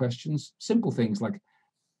behavioural questions, simple things like,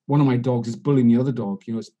 one of my dogs is bullying the other dog,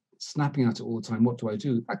 it's snapping at it all the time. What do I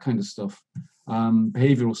do? That kind of stuff.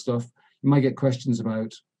 Behavioural stuff. You might get questions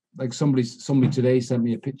about, like somebody today sent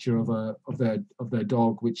me a picture of their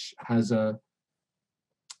dog which has a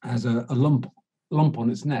lump on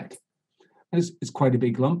its neck. And it's quite a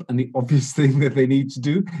big lump, and the obvious thing that they need to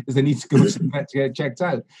do is they need to go to the vet to get it checked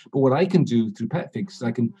out. But what I can do through PetFix is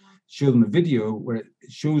I can show them a video where it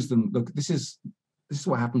shows them, look, this is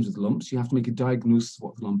what happens with lumps. You have to make a diagnosis of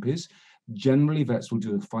what the lump is. Generally, vets will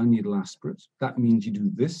do a fine needle aspirate. That means you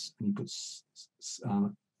do this, and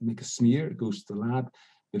you make a smear. It goes to the lab.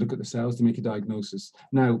 They look at the cells to make a diagnosis.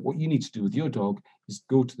 Now, what you need to do with your dog is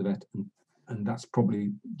go to the vet, and that's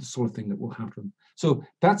probably the sort of thing that will happen. So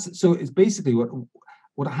it's basically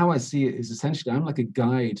how I see it is essentially I'm like a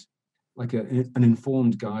guide, like an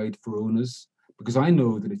informed guide for owners, because I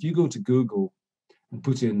know that if you go to Google and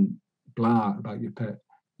put in blah about your pet,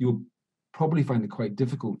 you'll probably find it quite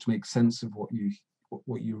difficult to make sense of what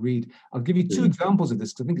you read. I'll give you 2 examples of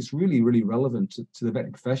this because I think it's really, really relevant to the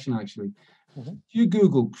veterinary profession actually. If you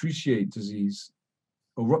Google cruciate disease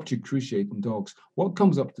or ruptured cruciate in dogs, what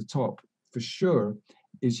comes up at the top for sure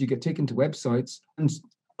is you get taken to websites, and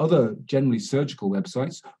other generally surgical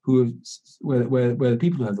websites where the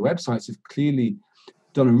people who have the websites have clearly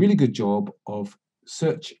done a really good job of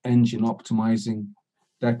search engine optimizing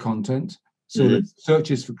their content. So that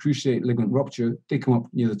searches for cruciate ligament rupture, they come up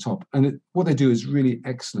near the top. And what they do is really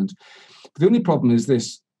excellent. But the only problem is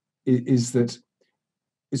this, is that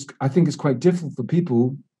I think it's quite difficult for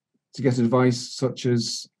people to get advice such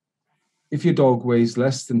as, if your dog weighs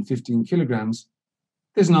less than 15 kilograms,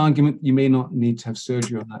 there's an argument you may not need to have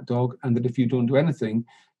surgery on that dog, and that if you don't do anything,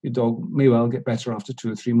 your dog may well get better after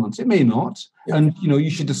 2 or 3 months. It may not, and you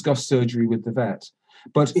should discuss surgery with the vet.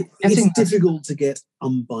 But it's difficult to get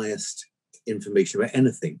unbiased information about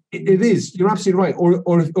anything. It is. You're absolutely right.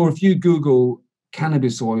 Or if you Google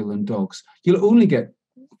cannabis oil in dogs, you'll only get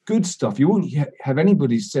good stuff. You won't have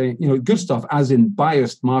anybody saying, good stuff as in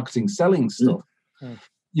biased marketing, selling stuff.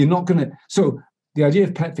 You're not going to. So the idea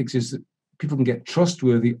of PetFix is that people can get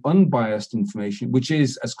trustworthy, unbiased information, which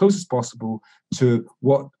is as close as possible to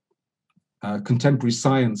what contemporary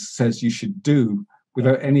science says you should do,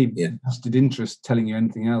 without any vested interest telling you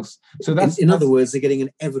anything else. So that's in other words, they're getting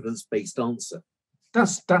an evidence-based answer.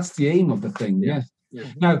 That's the aim of the thing. Yeah.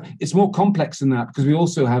 Now it's more complex than that, because we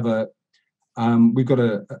also have we've got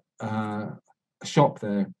a shop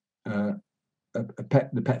there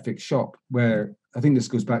the pet fix shop, where I think this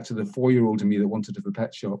goes back to the 4-year-old in me that wanted to have a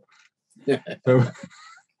pet shop.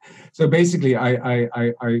 So basically, I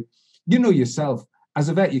you know yourself, as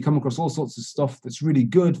a vet, you come across all sorts of stuff that's really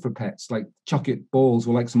good for pets, like chuck it balls,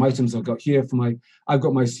 or like some items I've got here for I've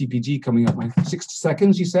got my CPG coming up, my 60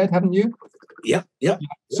 seconds, you said, haven't you? Yeah.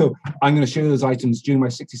 So I'm going to show you those items during my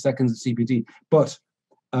 60 seconds of CPD. But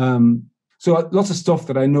so lots of stuff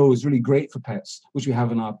that I know is really great for pets, which we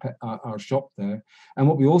have in our shop there. And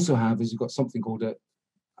what we also have is we've got something called a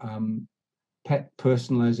pet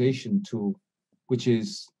personalization tool, which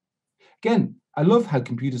is, again, I love how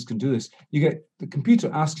computers can do this. The computer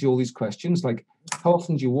asks you all these questions, like how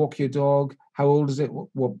often do you walk your dog? How old is it?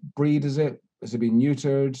 What breed is it? Has it been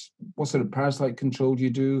neutered? What sort of parasite control do you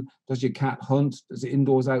do? Does your cat hunt? Is it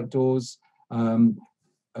indoors, outdoors?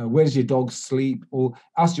 Where does your dog sleep? Or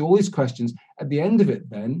ask you all these questions. At the end of it,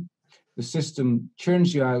 then, the system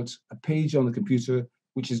churns you out a page on the computer,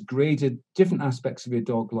 which has graded different aspects of your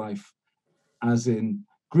dog life, as in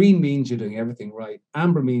green means you're doing everything right.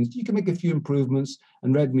 Amber means you can make a few improvements.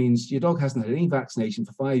 And red means your dog hasn't had any vaccination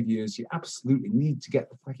for 5 years. You absolutely need to get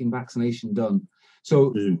the fucking vaccination done.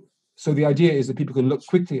 So the idea is that people can look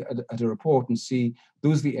quickly at a report and see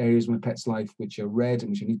those are the areas in my pet's life which are red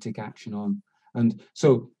and which I need to take action on. And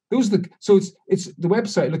so it's the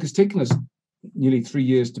website. Look, it's taken us nearly 3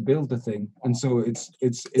 years to build the thing, and so it's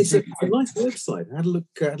a nice website. I had a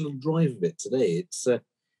little drive of it today.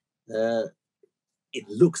 It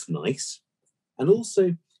looks nice, and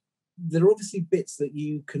also there are obviously bits that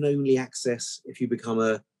you can only access if you become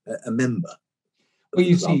a member. Well,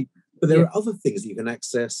 you see, but there are other things that you can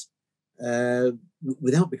access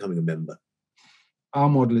without becoming a member. Our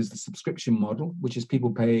model is the subscription model, which is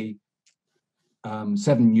people pay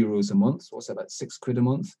 €7 a month, what's that, about £6 a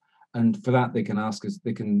month, and for that they can ask us.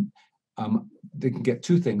 They can get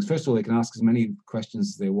two things. First of all, they can ask as many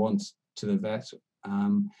questions as they want to the vet.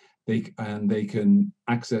 They can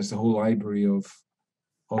access a whole library of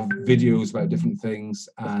videos about different things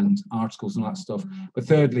and articles and that stuff. But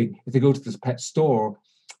thirdly, if they go to this pet store,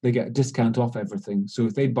 they get a discount off everything. So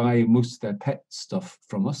if they buy most of their pet stuff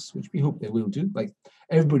from us, which we hope they will do, like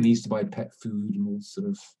everybody needs to buy pet food and all sort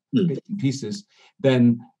of bits and pieces,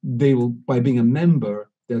 then they will, by being a member,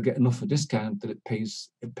 they'll get enough of a discount that it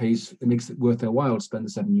makes it worth their while to spend the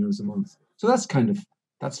 €7 a month. So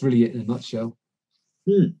that's really it in a nutshell.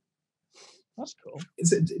 That's cool.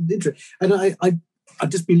 It's interesting, and I've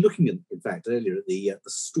just been looking at, in fact, earlier at the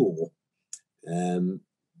store.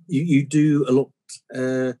 You do a lot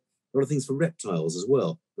of things for reptiles as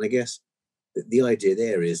well, and I guess the idea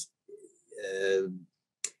there is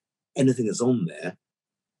anything that's on there,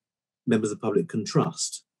 members of the public can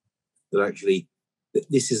trust that actually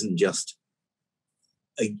this isn't just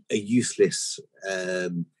a useless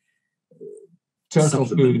turtle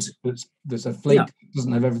food that's a flake,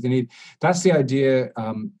 doesn't have everything you need. That's the idea,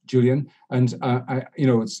 Julian. And I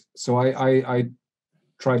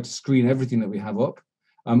try to screen everything that we have up.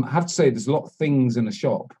 I have to say, there's a lot of things in a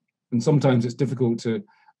shop, and sometimes it's difficult to.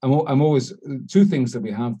 I'm always, two things that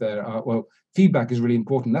we have there are, well, feedback is really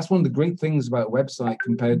important. That's one of the great things about a website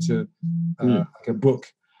compared to like a book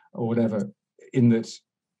or whatever, in that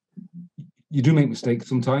you do make mistakes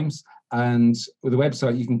sometimes, and with a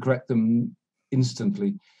website you can correct them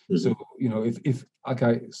instantly. So if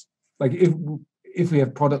we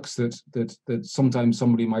have products that sometimes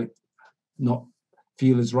somebody might not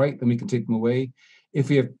feel is right, then we can take them away. If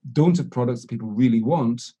we don't have products that people really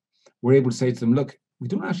want, we're able to say to them, look, we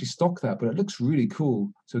don't actually stock that, but it looks really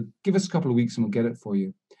cool, so give us a couple of weeks and we'll get it for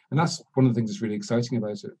you. And that's one of the things that's really exciting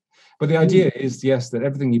about it. But the idea is, yes, that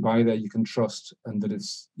everything you buy there you can trust, and that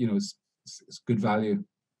it's good value.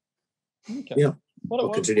 Okay. Yeah. I'll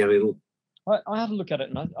continue a little. I had a look at it,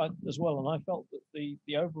 and I as well, and I felt that the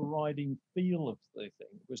overriding feel of the thing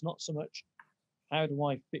was not so much how do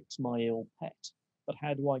I fix my ill pet, but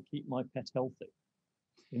how do I keep my pet healthy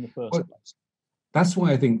in the first place. That's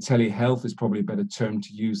why I think telehealth is probably a better term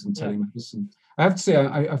to use than telemedicine. I have to say,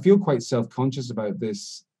 I feel quite self-conscious about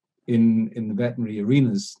this in the veterinary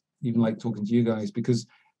arenas, even like talking to you guys, because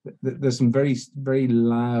there's some very, very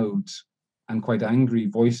loud and quite angry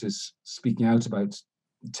voices speaking out about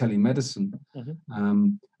telemedicine.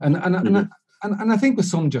 And I think with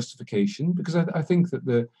some justification, because I think that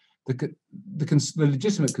the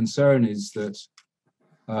legitimate concern is that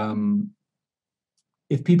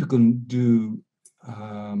if people can do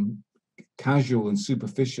casual and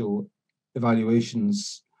superficial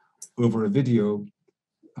evaluations over a video,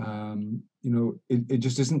 it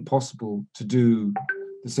just isn't possible to do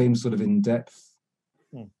the same sort of in-depth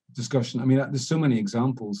discussion. I mean, there's so many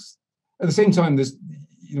examples. At the same time,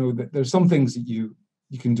 there's some things that you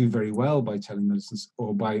can do very well by telemedicine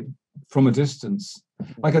or from a distance.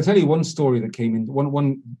 Like I'll tell you one story that came in,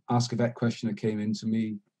 one Ask a Vet question that came in to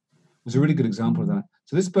me was a really good example of that.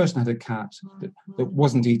 So this person had a cat that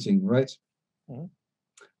wasn't eating, right?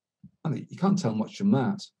 And you can't tell much from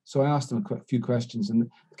that. So I asked them a few questions, and the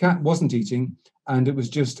cat wasn't eating, and it was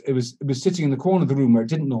sitting in the corner of the room where it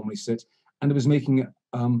didn't normally sit, and it was making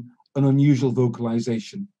an unusual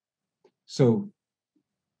vocalization. So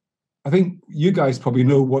I think you guys probably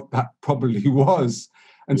know what that probably was.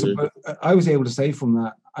 And so but I was able to say from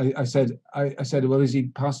that, I said, well, is he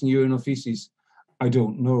passing urine or feces? I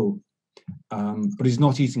don't know. But he's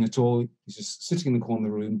not eating at all. He's just sitting in the corner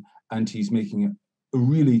of the room, and he's making a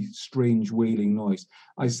really strange wailing noise.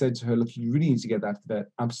 I said to her, look, you really need to get that to the vet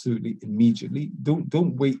absolutely immediately.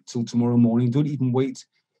 Don't wait till tomorrow morning. Don't even wait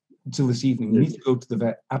until this evening. You need to go to the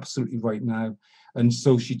vet absolutely right now. And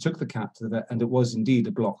so she took the cat to the vet, and it was indeed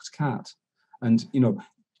a blocked cat. And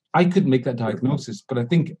I couldn't make that diagnosis, but I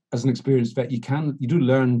think as an experienced vet, you do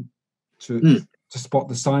learn to spot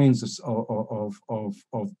the signs of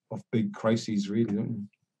big crises, really, don't you?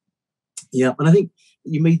 Yeah, and I think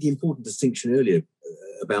you made the important distinction earlier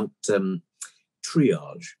about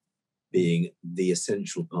triage being the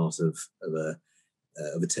essential part of a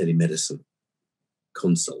telemedicine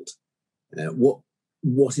consult.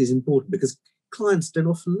 What is important, because clients don't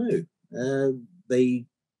often know. They,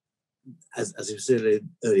 as you said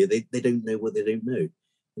earlier, they don't know what they don't know.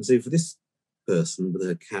 And so for this person with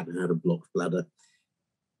her cat who had a blocked bladder,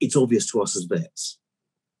 it's obvious to us as vets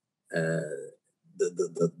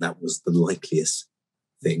that was the likeliest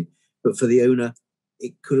thing. But for the owner,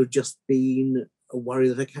 it could have just been a worry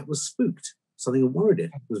that her cat was spooked. Something had worried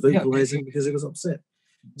it. It was vocalizing because it was upset.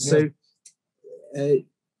 So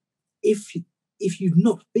if you've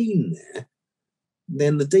not been there,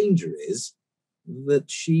 then the danger is that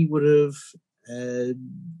she would have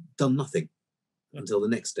done nothing until the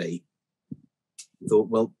next day. Thought,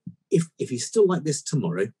 well, if he's still like this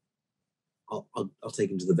tomorrow, I'll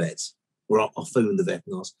take him to the vet, or I'll phone the vet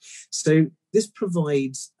and ask. So this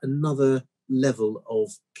provides another level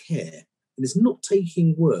of care, and it's not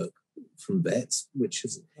taking work from vets, which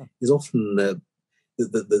is often the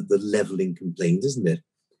levelling complaint, isn't it?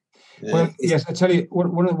 Well, yes, I tell you,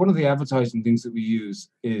 one of the advertising things that we use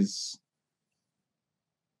is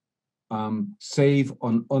save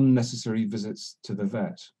on unnecessary visits to the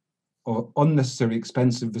vet, or unnecessary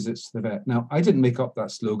expensive visits to the vet. Now, I didn't make up that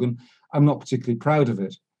slogan. I'm not particularly proud of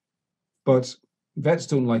it, but vets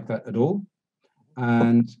don't like that at all.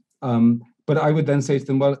 And but I would then say to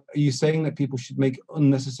them, well, are you saying that people should make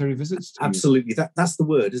unnecessary visits to Absolutely. You? That's the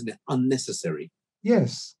word, isn't it? Unnecessary.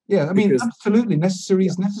 Yes. Yeah. I mean, absolutely. Necessary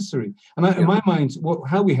is necessary. And in my mind,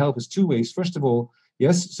 how we help is two ways. First of all,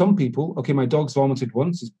 yes, some people, okay, my dog's vomited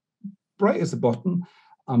once, he's bright as a button,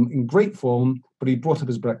 in great form, but he brought up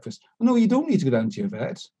his breakfast. No, you don't need to go down to your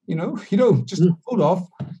vet. You don't just hold off.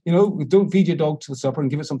 Don't feed your dog to the supper and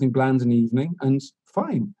give it something bland in the evening, and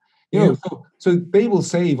fine. So they will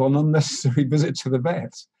save on unnecessary visit to the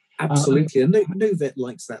vet. Absolutely. And no vet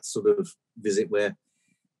likes that sort of visit where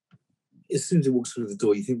as soon as it walks through the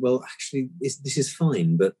door, you think, well, actually, this is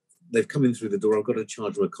fine, but they've come in through the door, I've got to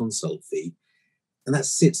charge them a consult fee. And that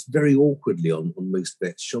sits very awkwardly on most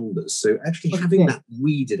vets' shoulders. So actually having that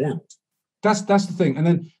weeded out. That's the thing. And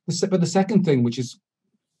then, the second thing, which is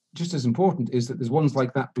just as important, is that there's ones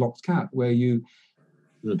like that blocked cat where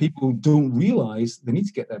people don't realise they need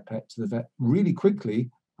to get their pet to the vet really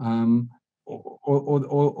quickly,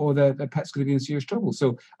 or their pet's going to be in serious trouble.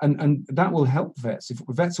 So, and that will help vets. If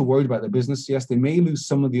vets are worried about their business, yes, they may lose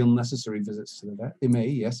some of the unnecessary visits to the vet. They may,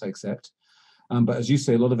 yes, I accept. But as you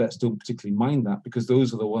say, a lot of vets don't particularly mind that, because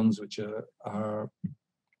those are the ones which are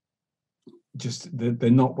just, they're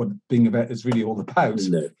not what being a vet is really all about.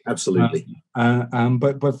 No, absolutely.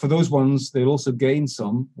 But for those ones, they'll also gain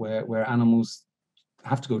some where animals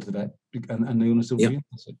have to go to the vet, and the owners don't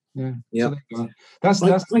realize it. Yeah.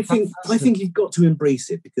 So I think you've got to embrace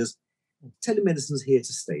it, because telemedicine's here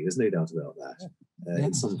to stay. There's no doubt about that.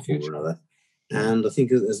 In some form or another. And I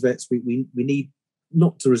think as vets, we need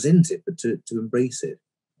not to resent it, but to embrace it.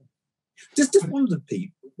 Just wondered,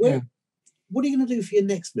 Pete, what are you going to do for your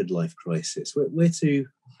next midlife crisis? What's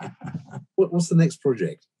the next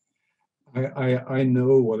project? I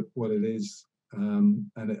know what it is, and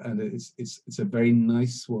it's a very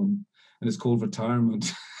nice one, and it's called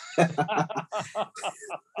retirement. You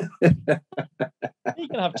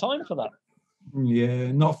can have time for that.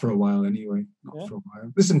 Yeah, not for a while anyway. Not for a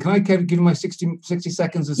while. Listen, can I give you my 60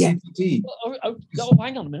 seconds of CPT? Oh,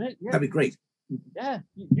 hang on a minute. That'd be great. Yeah,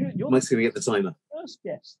 you're Mike's going to get the timer. First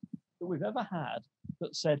guest. that we've ever had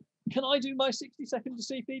that said, "Can I do my 60-second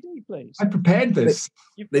CPD, please?" I prepared this.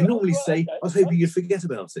 They normally say, "I was hoping you'd forget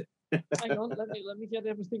about it." Hang on, let me get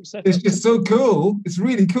everything set It's up. just so cool. It's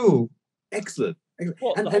really cool. Excellent.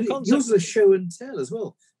 What, and the whole and concept? yours is a show and tell as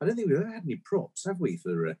well. I don't think we've ever had any props, have we,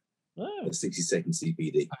 for No. a 60-second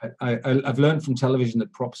CPD? I've learned from television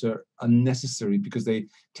that props are unnecessary because they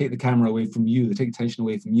take the camera away from you. They take attention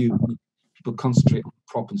away from you. People concentrate on the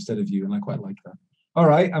prop instead of you, and I quite like that. All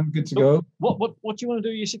right, I'm good to go. What do you want to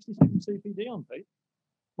do your 60-second CPD on, Pete?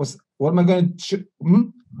 What am I going to?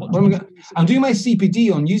 I'm doing my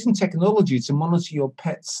CPD on using technology to monitor your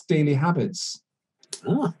pet's daily habits.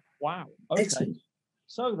 Ah, wow. Okay. Excellent.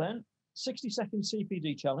 So then, 60-second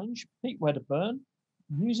CPD challenge. Pete Wedderburn,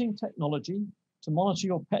 using technology to monitor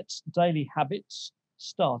your pet's daily habits,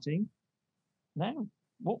 starting now.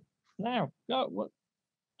 What? Now. Go. What?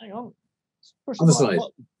 Hang on. Push on the side.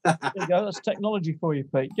 There you go. That's technology for you,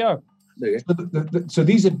 Pete. Go. There you go. So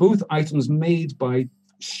these are both items made by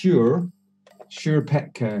Sure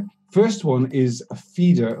Pet Care. First one is a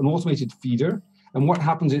feeder, an automated feeder. And what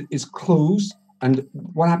happens is it's closed. And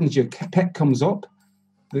what happens, your pet comes up,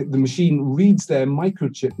 the machine reads their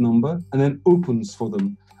microchip number and then opens for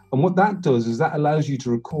them. And what that does is that allows you to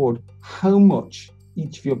record how much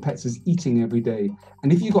each of your pets is eating every day.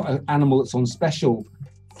 And if you've got an animal that's on special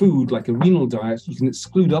food, like a renal diet, you can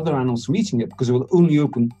exclude other animals from eating it because it will only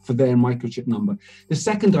open for their microchip number. The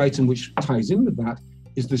second item, which ties in with that,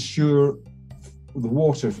 is the Sure, the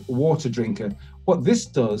water drinker. What this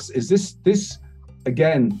does is this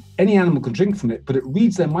again, any animal can drink from it, but it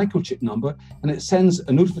reads their microchip number and it sends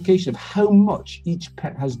a notification of how much each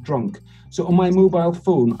pet has drunk. So on my mobile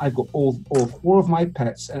phone, I've got all 4 of my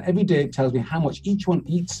pets, and every day it tells me how much each one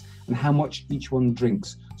eats and how much each one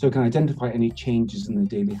drinks. So it can identify any changes in their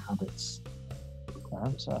daily habits.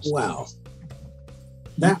 Fantastic. Wow.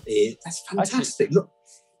 That's fantastic. Actually, look,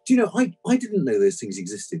 do you know, I didn't know those things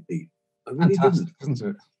existed, Pete. I really didn't. Isn't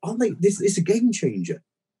it? Aren't they? It's a game changer.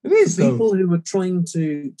 It is. People who are trying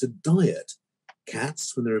to diet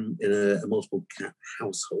cats when they're in a multiple cat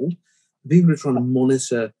household, people who are trying to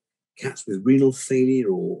monitor cats with renal failure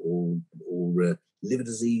or liver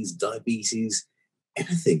disease, diabetes,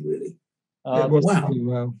 anything really.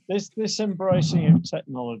 Wow. This embracing of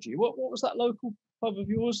technology. What was that local pub of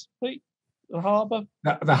yours, Pete? The Harbour?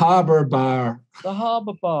 The Harbour Bar. The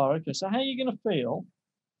Harbour Bar. Okay, so how are you going to feel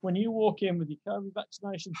when you walk in with your COVID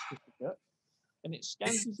vaccination certificate and it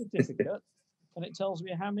scans the certificate and it tells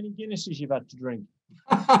me how many Guinnesses you've had to drink?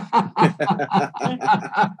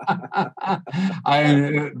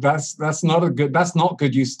 That's not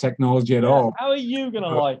good use of technology at all. How are you going to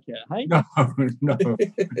like it? Hey? No.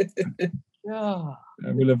 Yeah.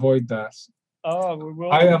 We'll avoid that. Oh, we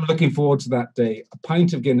will. I am looking forward to that day. A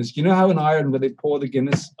pint of Guinness. You know how in Ireland where they pour the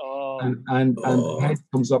Guinness and the head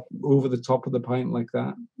comes up over the top of the pint like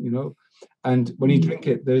that, you know? And when you drink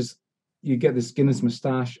it, you get this Guinness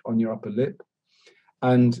moustache on your upper lip,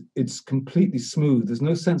 and it's completely smooth. There's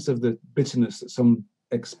no sense of the bitterness that some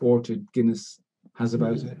exported Guinness has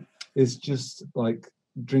about it. It's just like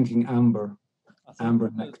drinking amber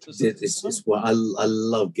nectar. It's what I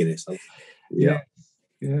love Guinness. Yeah.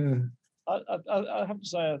 I have to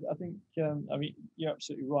say, I think, I mean, you're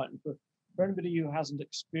absolutely right. And for anybody who hasn't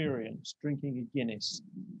experienced drinking a Guinness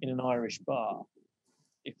in an Irish bar,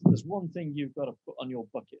 if there's one thing you've got to put on your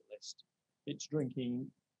bucket list, it's drinking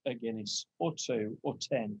a Guinness or 2 or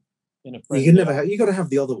 10 in a friendly. You got to have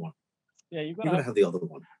the other one. Yeah, you've got to have the other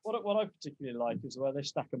one. What I particularly like is where they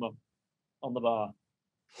stack them up on the bar.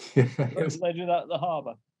 Yeah. They do that at the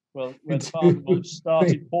Harbour. Well, where the barman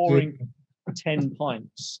started pouring 10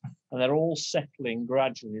 pints, and they're all settling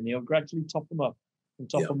gradually, and you'll gradually top them up and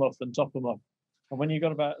top them up and top them up. And when you've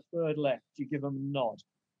got about a third left, you give them a nod,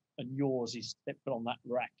 and yours is put on that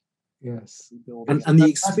rack. Yes. And the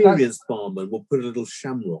experienced barman will put a little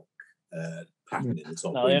shamrock pattern in the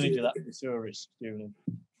top. No, they only do that for tourists, Julian.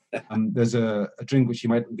 There's a drink which you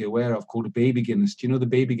might be aware of called a baby Guinness. Do you know the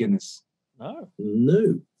baby Guinness? No.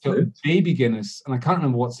 So baby Guinness, and I can't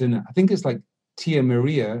remember what's in it. I think it's like Tia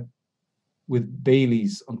Maria with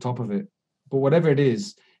Baileys on top of it. But whatever it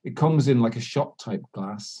is, it comes in like a shot type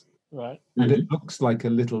glass. Right. And it looks like a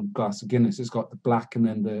little glass of Guinness. It's got the black and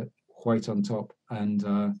then the white on top. And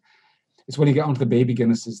it's when you get onto the baby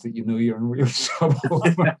Guinnesses that you know you're in real trouble.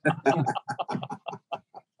 Hey,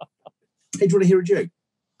 do you want to hear a joke?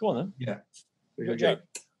 Go on then. Yeah. Good joke.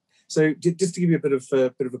 So just to give you a bit of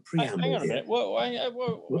a preamble. Hang on a minute.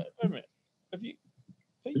 Wait a minute. Have you?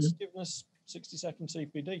 Pete's given us 60-second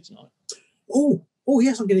CPD tonight. Oh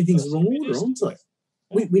yes, I'm getting things in the wrong order, aren't I?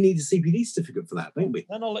 We need a CPD certificate for that, don't we?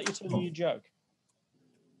 Then I'll let you tell your joke.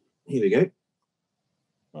 Here we go.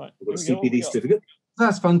 Right. We've got a CPD certificate.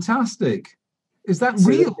 That's fantastic. Is that So,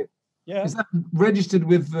 real? Yeah. Is that registered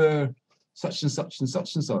with such and such and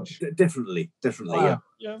such and such? Definitely. Wow.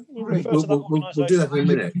 Yeah. We'll Great. refer to that We'll do that in a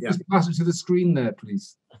minute. Yeah. Just pass it to the screen there,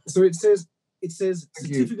 please. So it says Thank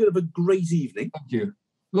certificate of a great evening. Thank you.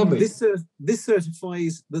 Lovely. This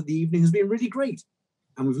certifies that the evening has been really great,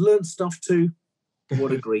 and we've learned stuff too.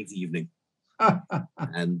 What a great evening!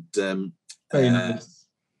 And Very nice.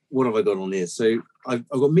 what have I got on here? So I've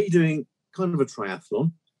got me doing kind of a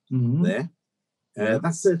triathlon there.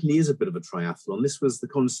 That certainly is a bit of a triathlon. This was the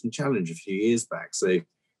Coniston Challenge a few years back. So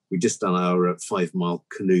we just done our 5-mile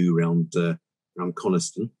canoe around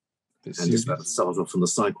Coniston, and just about to start off on the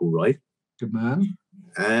cycle ride. Good man.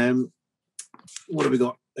 What have we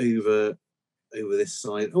got over this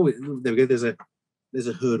side? Oh, there we go. There's a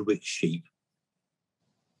Herdwick sheep.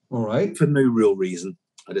 All right. For no real reason.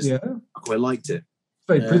 I quite liked it.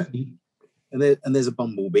 Very pretty. And there's a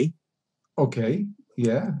bumblebee. Okay.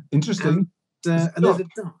 Yeah. Interesting. And there's a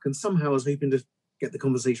duck. And somehow I was hoping to get the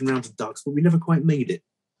conversation around to ducks, but we never quite made it.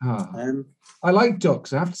 I like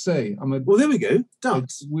ducks, I have to say. Well, there we go.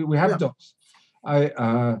 Ducks. We have ducks.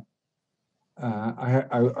 I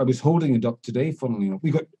was holding a duck today, funnily enough.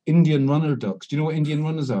 We got Indian runner ducks. Do you know what Indian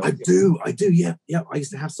runners are? I do. Yeah. I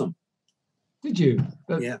used to have some. Did you?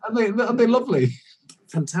 Yeah. Are they lovely?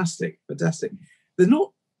 Fantastic. They're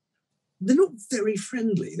not very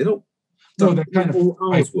friendly. They're not. No, they're kind of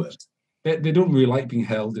ours work. They don't really like being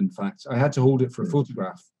held, in fact. I had to hold it for a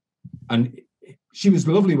photograph. And she was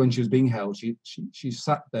lovely when she was being held. She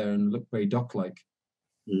sat there and looked very duck-like.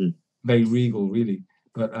 Very regal, really.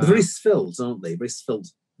 But they're very svelte, aren't they? Very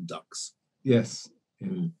svelte ducks. Yes.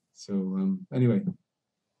 Yeah. So anyway.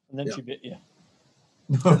 And then she bit you.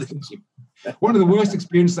 No. One of the worst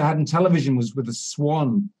experiences I had in television was with a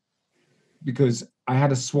swan, because I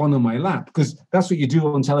had a swan on my lap. Because that's what you do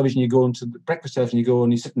on television. You go into the breakfast television, you go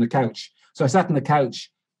and you sit on the couch. So I sat on the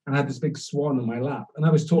couch and I had this big swan on my lap. And I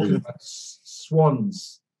was talking about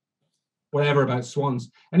swans, whatever about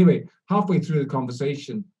swans. Anyway, halfway through the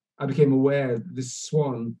conversation, I became aware that this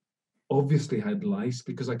swan obviously had lice,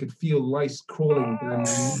 because I could feel lice crawling down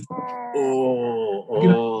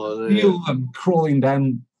feel them crawling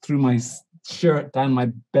down through my shirt, down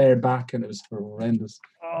my bare back, and it was horrendous.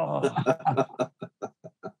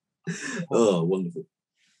 Oh, wonderful.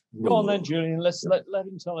 Go on then, Julian. Let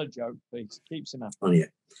him tell a joke, please. Keeps him happy. Oh yeah,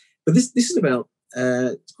 but this is about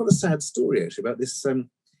it's quite a sad story actually, about this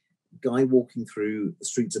guy walking through the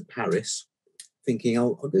streets of Paris, thinking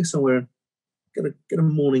I'll go somewhere, get a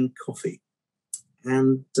morning coffee,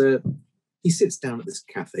 and he sits down at this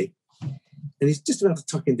cafe, and he's just about to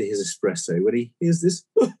tuck into his espresso when he hears this.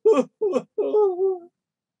 He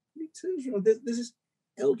turns around. There's this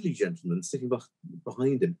elderly gentleman sitting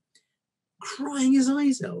behind him, crying his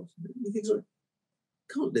eyes out. He thinks,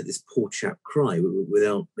 can't let this poor chap cry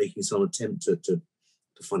without making some attempt to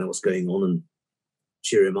find out what's going on and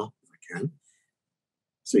cheer him up if I can.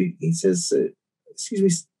 So he says, excuse me,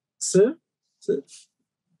 sir?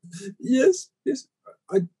 Yes.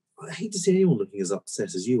 I hate to see anyone looking as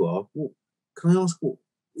upset as you are. Well, can I ask,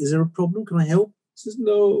 is there a problem? Can I help? He says,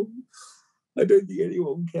 no, I don't think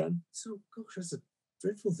anyone can. So, gosh, that's a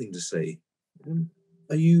dreadful thing to say.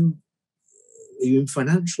 Are you in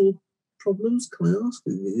financial problems? Can I ask?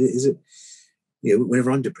 Is it,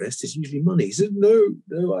 whenever I'm depressed, it's usually money. He says, no,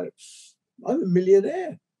 I'm a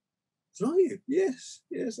millionaire. So are you? Yes,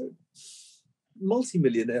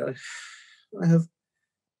 multi-millionaire. I have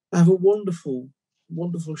a wonderful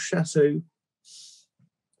chateau,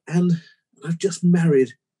 and I've just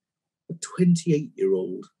married a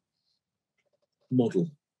 28-year-old model.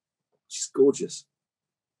 She's gorgeous,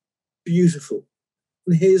 beautiful,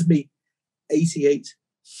 and here's me, 88.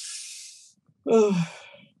 Oh,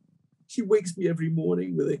 she wakes me every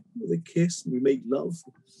morning with a kiss, and we make love,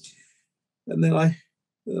 and then I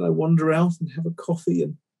wander out and have a coffee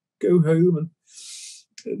and go home,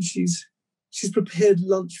 and she's prepared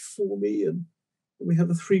lunch for me, and we have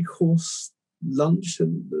a 3-course lunch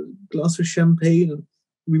and a glass of champagne, and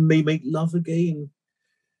we may make love again,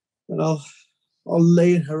 and I'll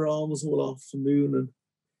lay in her arms all afternoon, and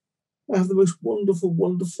I have the most wonderful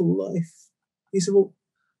life. He said, well,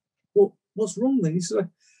 what's wrong then? He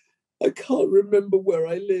said, I can't remember where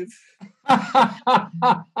I live.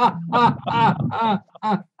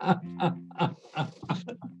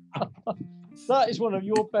 That is one of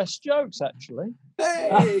your best jokes, actually.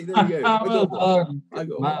 Hey, there you go. I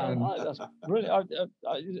got one. That's brilliant.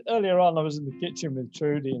 Earlier on, I was in the kitchen with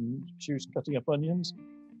Trudy, and she was cutting up onions,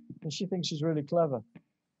 and she thinks she's really clever.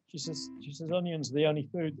 She says onions are the only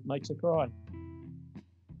food that makes her cry.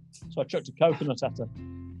 So I chucked a coconut at her.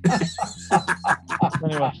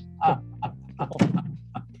 Anyway.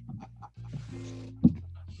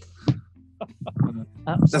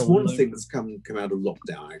 That's one thing that's come out of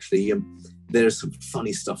lockdown, actually. There's some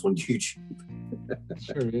funny stuff on YouTube.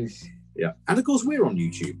 Sure is. Yeah. And of course, we're on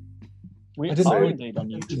YouTube. We are indeed on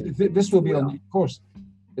YouTube. This will be on, of course.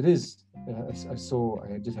 It is. I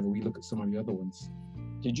did have a wee look at some of the other ones.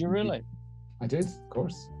 Did you really? I did, of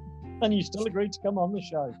course. And you still agreed to come on the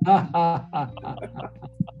show.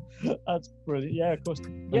 That's brilliant. Yeah, of course.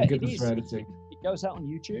 Yeah, goodness for editing. It goes out on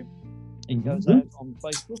YouTube. It goes out on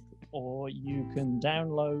Facebook, or you can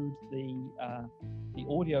download the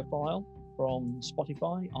audio file from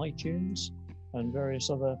Spotify, iTunes, and various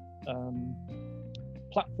other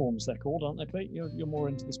platforms. They're called, aren't they, Pete? You're more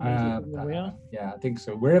into this music than we are. Yeah, I think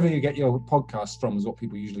so. Wherever you get your podcast from is what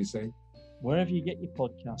people usually say. Wherever you get your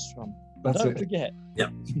podcast from. Don't forget,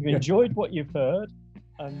 if you've enjoyed what you've heard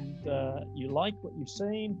and you like what you've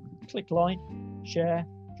seen, click like, share,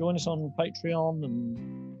 join us on Patreon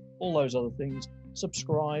and all those other things,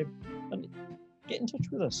 subscribe, and get in touch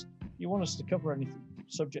with us. If you want us to cover any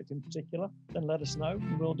subject in particular, then let us know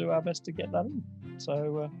and we'll do our best to get that in.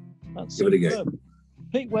 So that's Give it a go.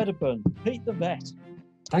 Pete Wedderburn, Pete the Vet.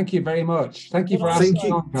 Thank you very much. Thank you for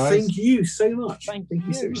asking on, guys. Thank you so much. Thank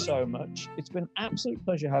you so much. It's been an absolute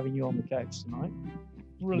pleasure having you on the couch tonight.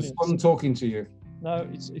 Brilliant. It's fun talking to you. No,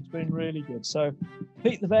 it's been really good. So,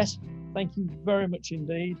 Pete the Vet, thank you very much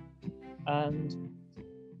indeed. And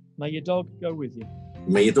may your dog go with you.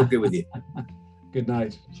 May your dog go with you. Good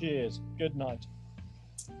night. Cheers. Good night.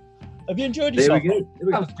 Have you enjoyed yourself? There we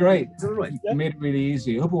go. That was great. It's all right. You made it really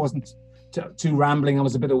easy. I hope it wasn't too rambling. I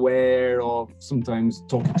was a bit aware of sometimes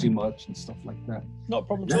talking too much and stuff like that. Not a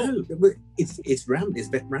problem at all. No, it's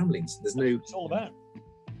vet ramblings. There's no. It's all about.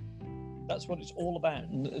 That's what it's all about.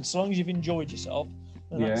 And as long as you've enjoyed yourself,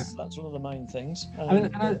 then that's one of the main things.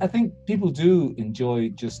 I think people do enjoy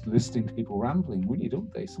just listening to people rambling, really,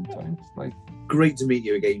 don't they? Sometimes, like. Great to meet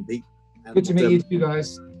you again, Pete. And, good to meet you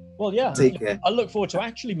guys. Well, yeah. Take care. I look forward to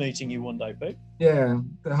actually meeting you one day, Pete. Yeah,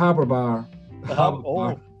 the Harbour Bar. The Harbour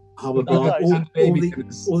Bar. Harbour Bar, or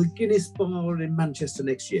Guinness. the Guinness Bar in Manchester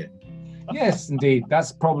next year. Yes, indeed.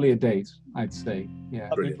 That's probably a date, I'd say. Yeah.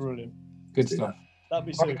 That'd be brilliant. Good stuff. That'd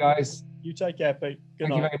be super. super. Guys. You take care, Pete. Good Thank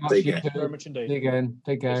night. you very much. Take care. Thank you very much indeed. See you again.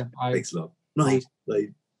 Take care. Bye. Thanks a lot. Night. Bye.